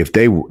 if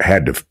they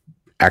had to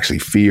actually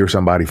fear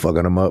somebody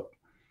fucking them up,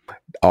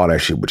 all that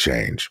shit would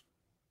change.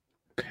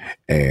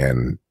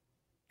 And,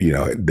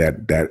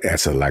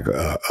 that's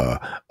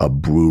a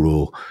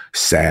brutal,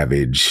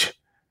 savage,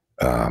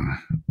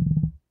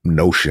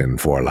 notion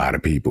for a lot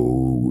of people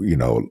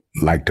who,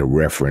 like to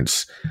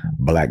reference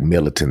Black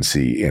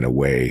militancy in a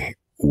way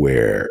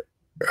where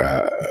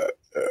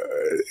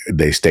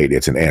they state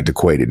it's an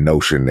antiquated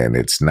notion and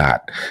it's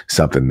not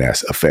something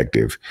that's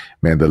effective.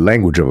 Man, the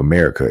language of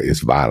America is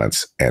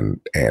violence,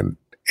 and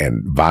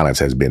violence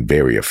has been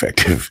very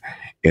effective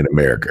in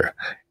America,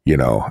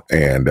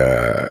 and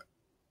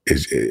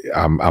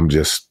I'm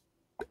just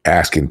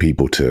asking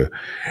people to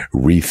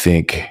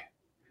rethink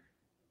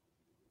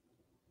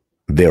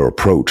their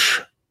approach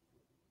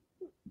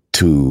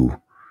to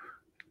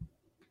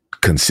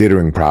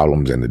considering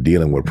problems and to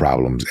dealing with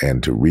problems,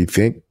 and to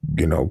rethink,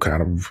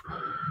 kind of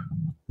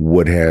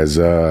what has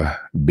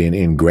been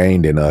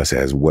ingrained in us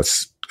as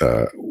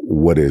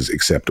what is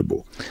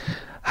acceptable.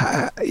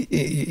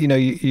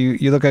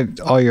 You look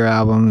at all your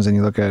albums, and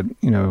you look at,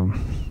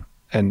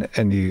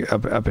 and you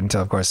up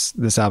until, of course,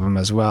 this album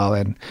as well,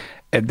 and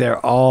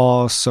they're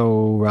all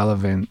so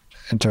relevant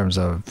in terms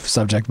of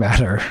subject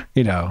matter,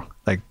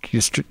 like to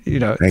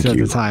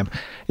the time.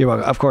 You're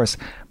welcome, of course.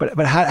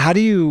 But how do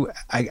you?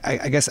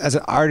 I guess as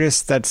an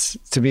artist, that's,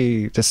 to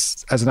me,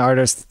 just as an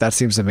artist, that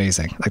seems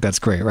amazing. Like, that's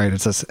great, right?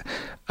 It's just.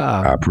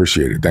 I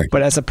appreciate it. Thank you.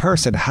 But as a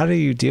person, how do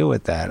you deal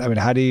with that? I mean,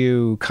 how do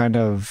you kind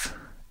of,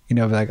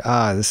 be like,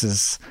 this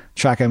is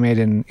track I made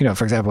in,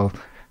 for example,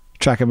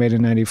 track I made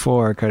in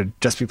 '94 could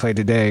just be played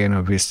today and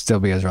it would still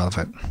be as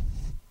relevant.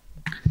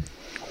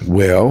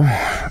 Well,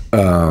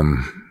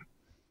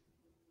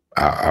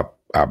 I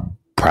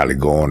probably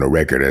go on the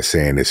record as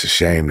saying it's a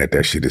shame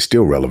that shit is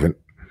still relevant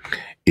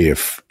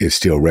if it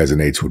still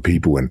resonates with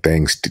people and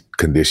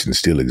conditions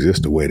still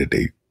exist the way that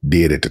they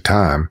did at the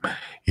time.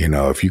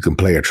 If you can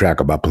play a track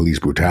about police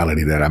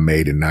brutality that I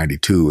made in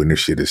 '92 and this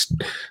shit is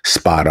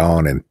spot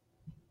on in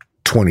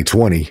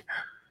 2020,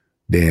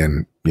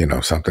 then,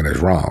 something is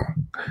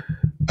wrong.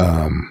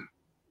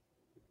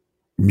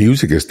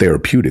 Music is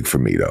therapeutic for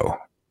me, though.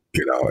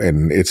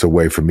 And it's a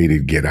way for me to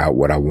get out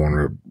what I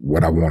want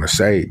to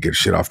say, get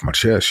shit off my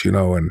chest,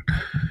 and,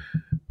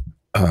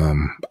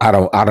 I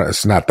don't,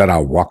 it's not that I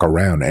walk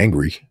around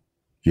angry,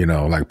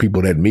 like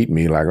people that meet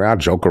me, like I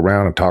joke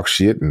around and talk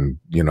shit and,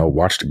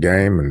 watch the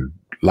game and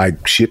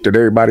like shit that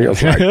everybody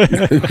else like,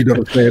 you know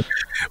what I'm saying?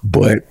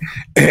 But,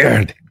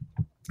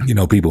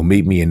 people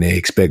meet me and they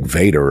expect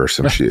Vader or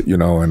some shit,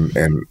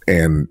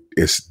 and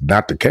it's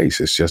not the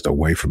case. It's just a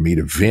way for me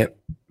to vent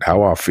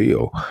how I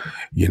feel,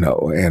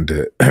 and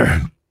to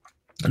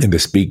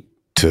speak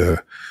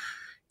to,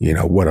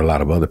 what a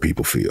lot of other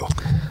people feel.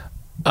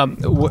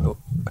 You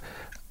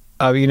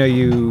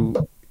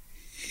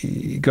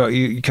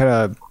kind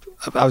of,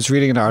 I was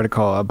reading an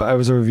article, it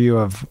was a review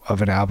of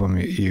an album,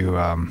 a review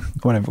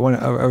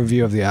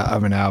of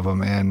an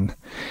album, and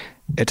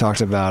it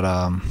talked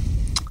about,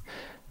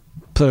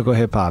 political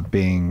hip hop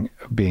being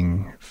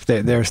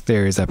there's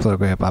theories that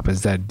political hip hop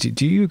is dead.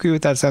 Do you agree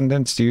with that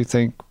sentence? Do you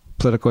think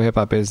political hip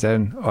hop is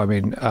dead? Or,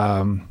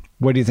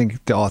 what do you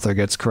think the author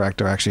gets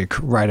correct or actually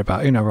right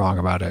about, wrong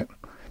about it?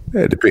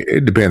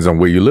 It depends on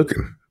where you're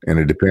looking, and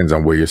it depends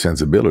on where your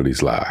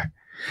sensibilities lie.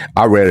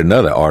 I read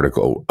another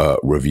article,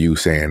 review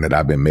saying that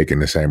I've been making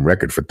the same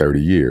record for 30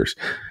 years.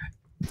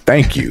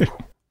 Thank you.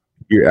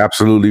 You're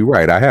absolutely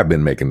right. I have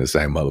been making the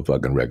same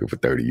motherfucking record for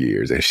 30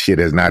 years, and shit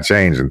has not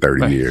changed in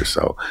 30 years.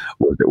 So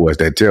what's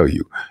that tell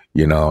you?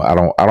 I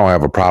don't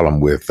have a problem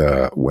with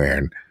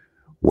wearing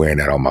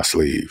that on my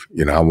sleeve.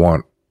 I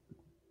want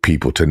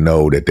people to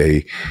know that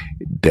the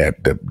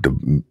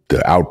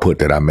output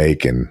that I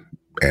make and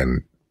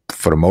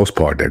for the most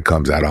part that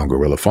comes out on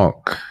Gorilla Funk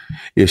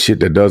is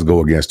shit that does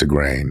go against the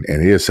grain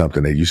and is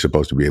something that you're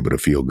supposed to be able to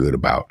feel good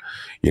about,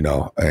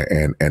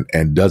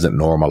 and doesn't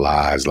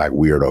normalize like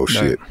weirdo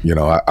shit.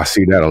 I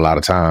see that a lot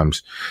of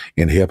times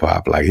in hip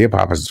hop. Like hip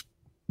hop is,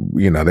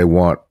 they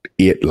want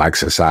it, like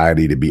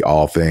society, to be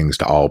all things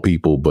to all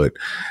people, but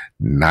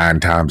 9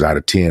 times out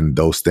of 10,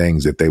 those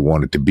things that they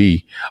want it to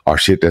be are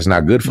shit that's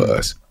not good for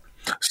us.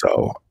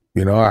 So,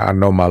 I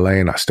know my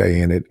lane, I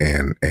stay in it,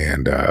 and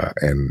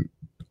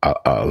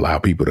allow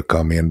people to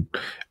come in,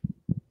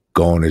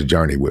 go on this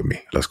journey with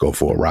me. Let's go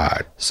for a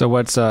ride. So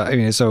what's,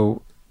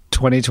 so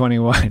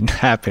 2021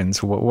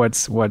 happens.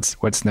 What's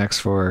next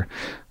for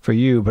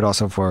you, but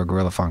also for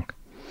Gorilla Funk?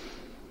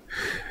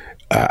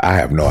 I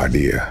have no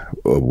idea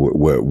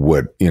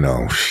what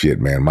shit,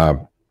 man. My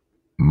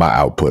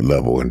output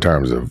level in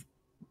terms of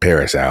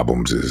Paris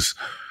albums is,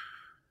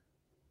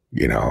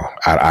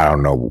 I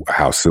don't know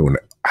how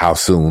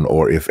soon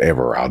or if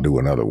ever I'll do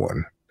another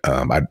one.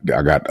 I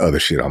got other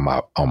shit on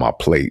my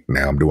plate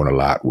now. I'm doing a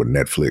lot with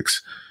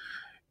Netflix,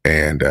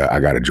 And I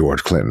got a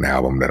George Clinton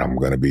album that I'm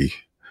going to be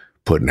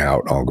putting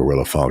out on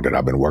Gorilla Funk that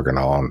I've been working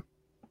on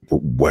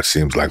what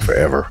seems like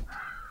forever.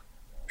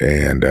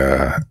 And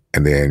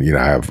then, you know,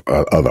 I have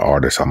other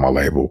artists on my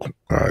label.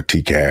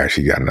 T Cash,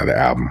 he got another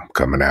album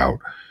coming out.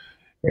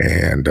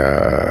 And,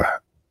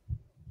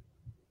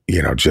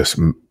 you know, just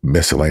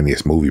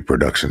miscellaneous movie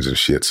productions and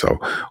shit. So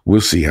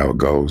we'll see how it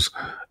goes.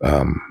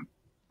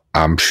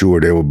 I'm sure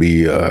there will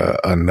be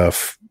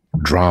enough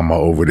drama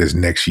over this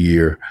next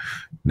year,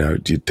 you know,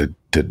 to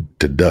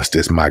dust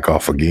this mic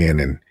off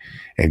again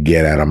and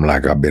get at them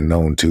like I've been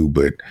known to.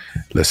 But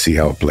let's see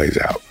how it plays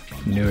out.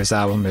 Newest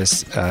album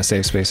is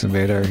Safe Space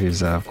Invader.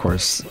 He's, of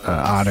course,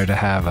 honored to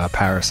have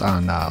Paris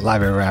on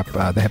Library Rap,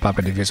 the hip hop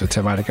interviews with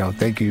Tim Einenkel.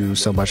 Thank you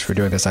so much for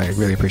doing this. I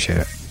really appreciate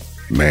it.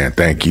 Man,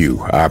 thank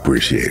you. I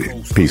appreciate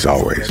it. Peace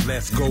always.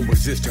 Let's go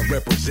resist and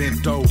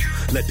represent though.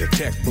 Let the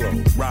tech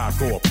blow. Ride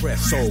for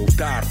oppressed souls.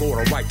 Die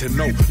for the right to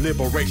know.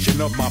 Liberation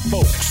of my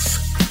folks.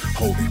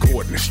 Holding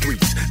court in the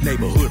streets,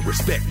 neighborhood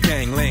respect,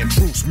 gangland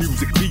truce,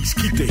 music peace.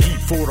 Keep the heat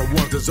for the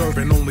ones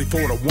deserving, only for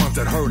the ones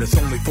that hurt us,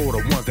 only for the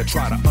ones that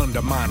try to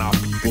undermine our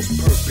people's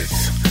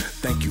purpose.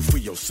 Thank you for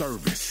your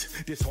service.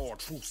 This hard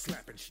truth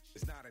slapping shit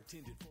is not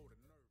intended for the nervous.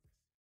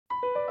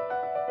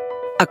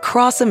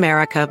 Across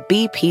America,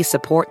 BP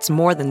supports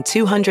more than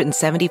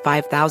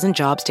 275,000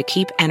 jobs to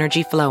keep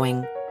energy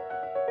flowing.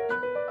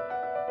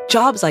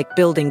 Jobs like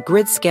building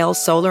grid-scale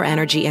solar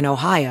energy in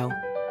Ohio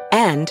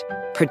and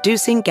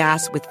producing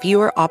gas with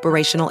fewer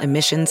operational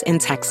emissions in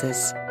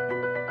Texas.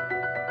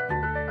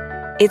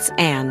 It's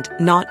and,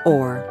 not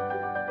or.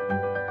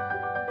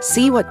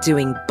 See what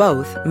doing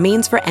both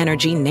means for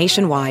energy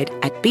nationwide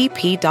at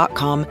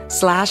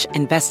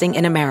bp.com/investing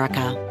in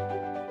America.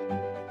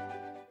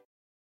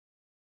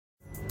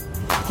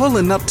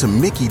 Pulling up to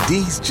Mickey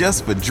D's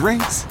just for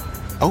drinks?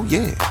 Oh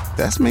yeah,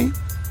 that's me.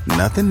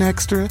 Nothing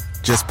extra,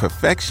 just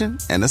perfection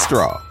and a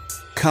straw.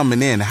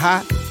 Coming in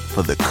hot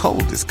for the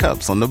coldest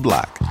cups on the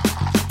block.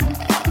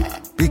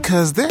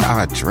 Because there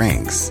are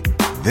drinks.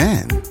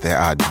 Then there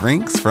are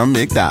drinks from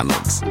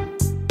McDonald's.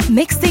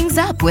 Mix things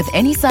up with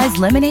any size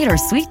lemonade or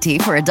sweet tea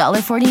for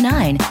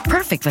 $1.49.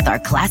 Perfect with our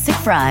classic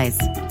fries.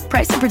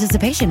 Price and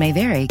participation may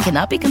vary.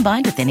 Cannot be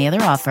combined with any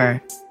other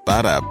offer.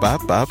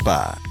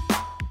 Ba-da-ba-ba-ba.